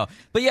something. I don't know,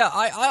 but yeah,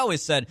 I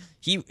always said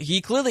he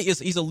clearly is.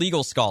 He's a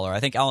legal scholar. I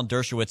think Alan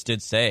Dershowitz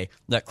did say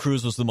that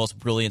Cruz was the most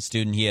brilliant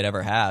student he had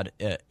ever had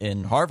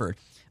in Harvard.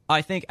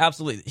 I think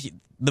absolutely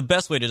the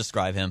best way to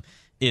describe him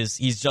is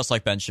he's just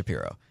like Ben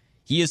Shapiro.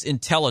 He is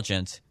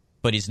intelligent,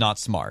 but he's not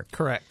smart.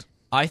 Correct.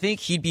 I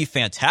think he'd be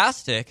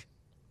fantastic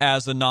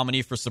as a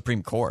nominee for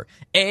Supreme Court.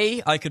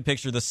 I could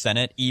picture the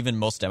Senate, even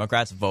most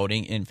Democrats,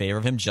 voting in favor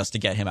of him just to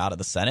get him out of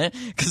the Senate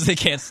because they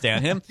can't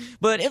stand him.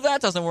 But if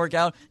that doesn't work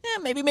out,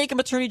 maybe make him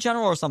Attorney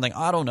General or something.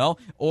 I don't know.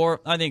 Or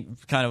I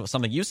think kind of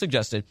something you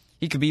suggested,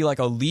 he could be like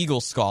a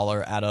legal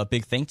scholar at a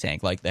big think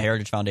tank like the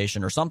Heritage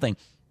Foundation or something.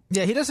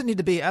 Yeah, he doesn't need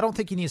to be – I don't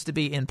think he needs to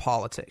be in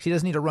politics. He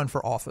doesn't need to run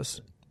for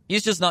office.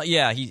 He's just not.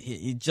 Yeah,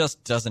 he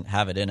just doesn't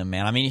have it in him,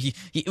 man. I mean,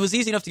 it was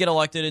easy enough to get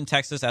elected in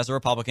Texas as a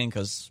Republican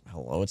because,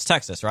 hello, it's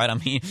Texas, right? I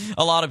mean,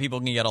 a lot of people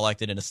can get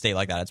elected in a state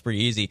like that. It's pretty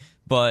easy.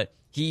 But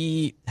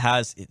he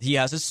has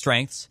his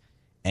strengths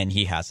and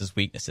he has his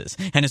weaknesses,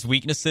 and his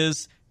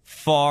weaknesses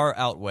far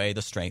outweigh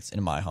the strengths,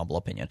 in my humble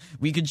opinion.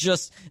 We could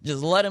just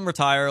let him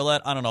retire.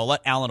 Let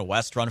Alan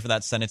West run for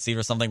that Senate seat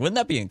or something. Wouldn't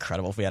that be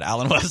incredible if we had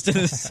Alan West in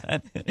the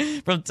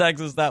Senate from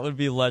Texas? That would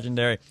be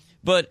legendary.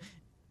 But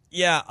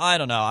yeah, I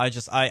don't know.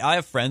 I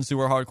have friends who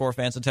are hardcore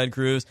fans of Ted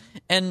Cruz,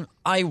 and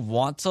I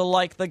want to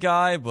like the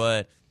guy,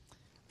 but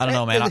I don't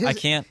know, man. I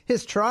can't.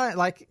 His try,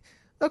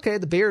 okay,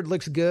 the beard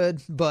looks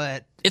good,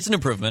 but it's an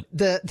improvement.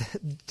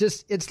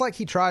 It's like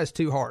he tries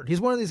too hard. He's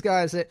one of these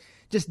guys that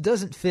just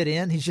doesn't fit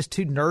in. He's just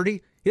too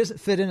nerdy. He doesn't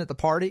fit in at the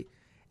party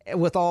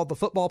with all the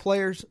football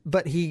players,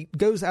 but he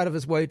goes out of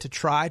his way to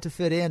try to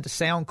fit in, to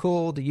sound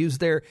cool, to use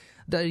their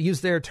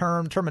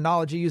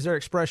terminology, use their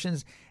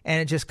expressions,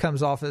 and it just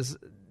comes off as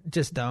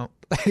just don't.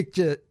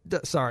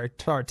 Sorry,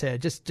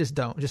 Ted. Just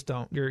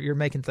don't. You're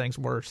making things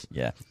worse.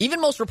 Yeah. Even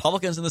most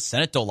Republicans in the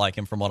Senate don't like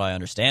him, from what I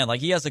understand. Like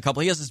he has his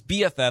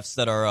BFFs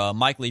that are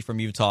Mike Lee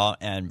from Utah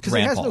and Rand Paul. Because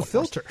he has no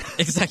filter.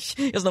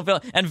 Exactly. He has no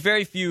filter, and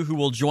very few who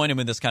will join him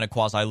in this kind of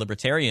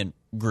quasi-libertarian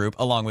group,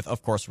 along with,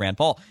 of course, Rand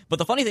Paul. But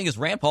the funny thing is,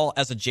 Rand Paul,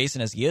 as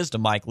adjacent as he is to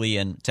Mike Lee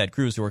and Ted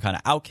Cruz, who are kind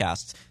of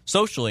outcasts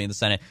socially in the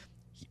Senate,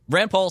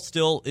 Rand Paul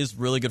still is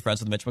really good friends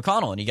with Mitch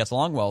McConnell, and he gets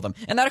along well with him.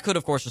 And that could,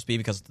 of course, just be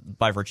because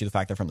by virtue of the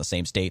fact they're from the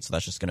same state, so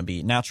that's just going to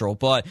be natural.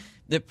 But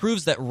it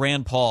proves that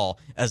Rand Paul,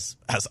 as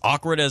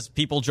awkward as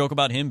people joke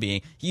about him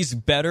being, he's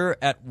better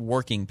at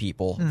working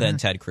people than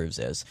Ted Cruz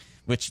is,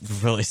 which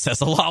really says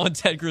a lot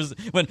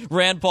when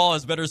Rand Paul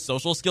has better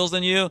social skills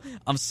than you.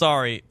 I'm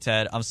sorry,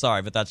 Ted. I'm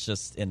sorry, but that's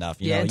just enough.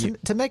 You know,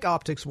 to make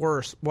optics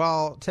worse,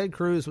 while Ted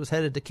Cruz was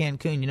headed to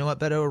Cancun, you know what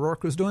Beto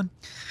O'Rourke was doing?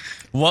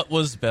 What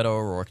was Beto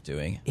O'Rourke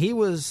doing? He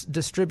was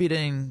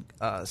distributing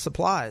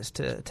supplies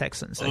to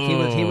Texans. Like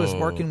he was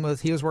working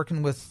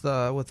with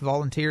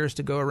volunteers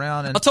to go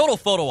around and a total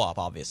photo op,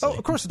 obviously. Oh,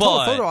 of course, a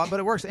total photo op, but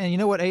it works. And you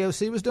know what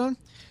AOC was doing?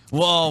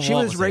 Well, she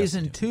was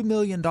raising $2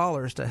 million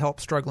to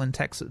help struggling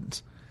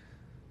Texans.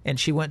 And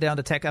she went down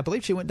to Texas. I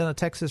believe she went down to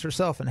Texas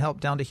herself and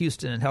helped down to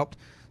Houston and helped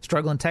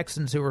struggling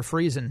Texans who were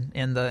freezing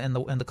in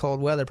the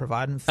cold weather,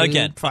 providing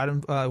food,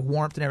 providing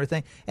warmth and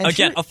everything. And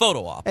a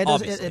photo op,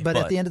 obviously. But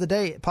at the end of the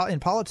day, in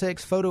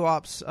politics, photo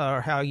ops are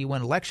how you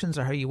win elections,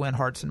 or how you win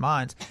hearts and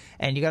minds.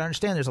 And you got to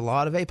understand, there's a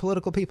lot of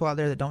apolitical people out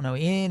there that don't know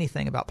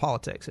anything about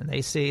politics, and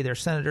they see their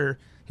senator,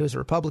 who was a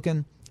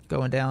Republican,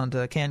 going down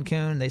to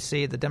Cancun. They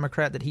see the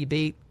Democrat that he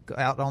beat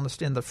out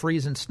in the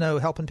freezing snow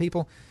helping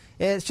people.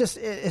 It's just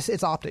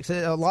it's optics.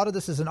 A lot of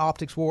this is an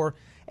optics war,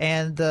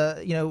 and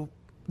the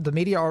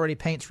media already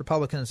paints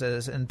Republicans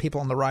and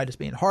people on the right as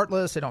being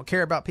heartless. They don't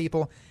care about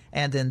people,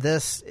 and then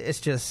it's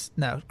just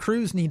no.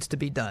 Cruz needs to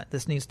be done.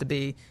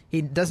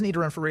 He doesn't need to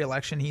run for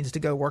re-election. He needs to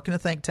go work in a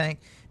think tank.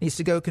 He needs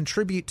to go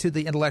contribute to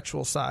the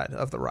intellectual side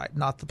of the right,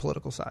 not the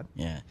political side.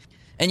 Yeah,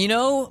 and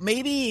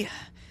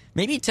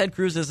maybe Ted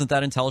Cruz isn't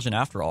that intelligent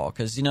after all,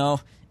 because,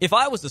 if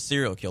I was a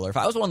serial killer, if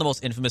I was one of the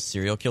most infamous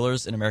serial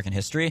killers in American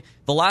history,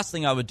 the last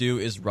thing I would do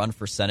is run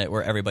for Senate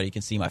where everybody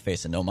can see my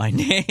face and know my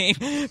name.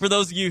 For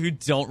those of you who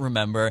don't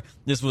remember,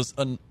 this was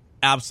an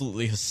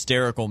absolutely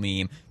hysterical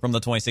meme from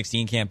the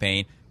 2016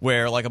 campaign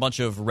where a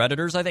bunch of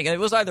Redditors, I think it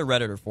was either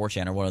Reddit or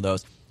 4chan or one of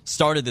those,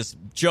 started this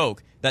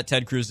joke that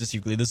Ted Cruz is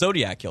secretly the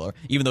Zodiac killer,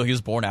 even though he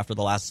was born after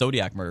the last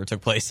Zodiac murder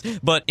took place.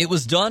 But it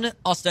was done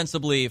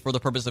ostensibly for the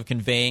purpose of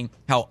conveying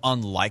how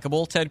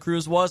unlikable Ted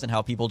Cruz was and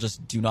how people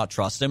just do not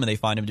trust him and they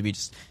find him to be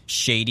just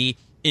shady.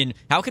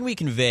 How can we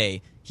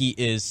convey he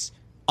is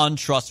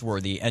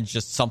untrustworthy and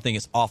just something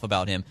is off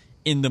about him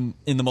in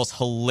the most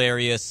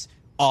hilarious,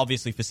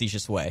 obviously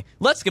facetious way.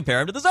 Let's compare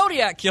him to the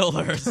Zodiac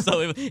Killer.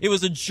 So it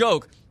was a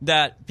joke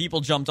that people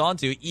jumped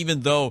onto,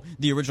 even though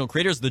the original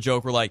creators of the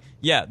joke were like,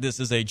 yeah, this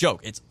is a joke.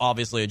 It's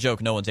obviously a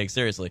joke no one takes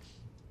seriously.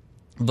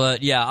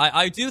 But yeah,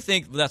 I do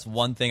think that's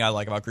one thing I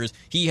like about Cruz.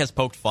 He has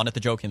poked fun at the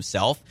joke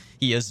himself.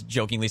 He has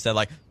jokingly said,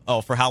 like,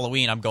 oh, for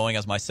Halloween, I'm going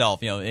as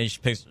myself. And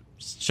he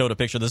showed a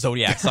picture of the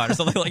Zodiac sign or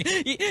something. Like,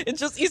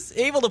 he's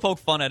able to poke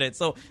fun at it.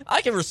 So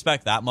I can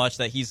respect that much,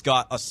 that he's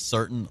got a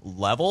certain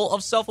level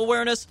of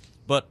self-awareness,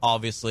 but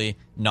obviously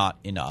not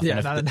enough. Yeah,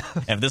 not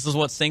enough. If this is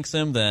what sinks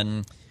him,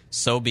 then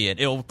so be it.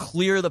 It'll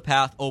clear the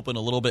path open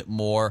a little bit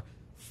more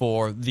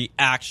for the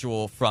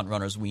actual front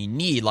runners we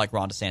need, like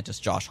Ron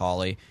DeSantis, Josh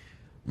Hawley,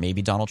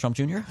 maybe Donald Trump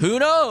Jr. Who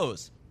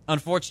knows?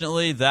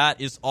 Unfortunately,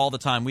 that is all the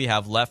time we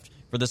have left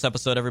for this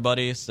episode,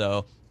 everybody.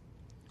 So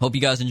hope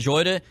you guys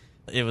enjoyed it.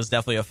 It was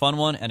definitely a fun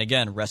one. And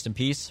again, rest in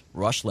peace,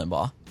 Rush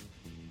Limbaugh.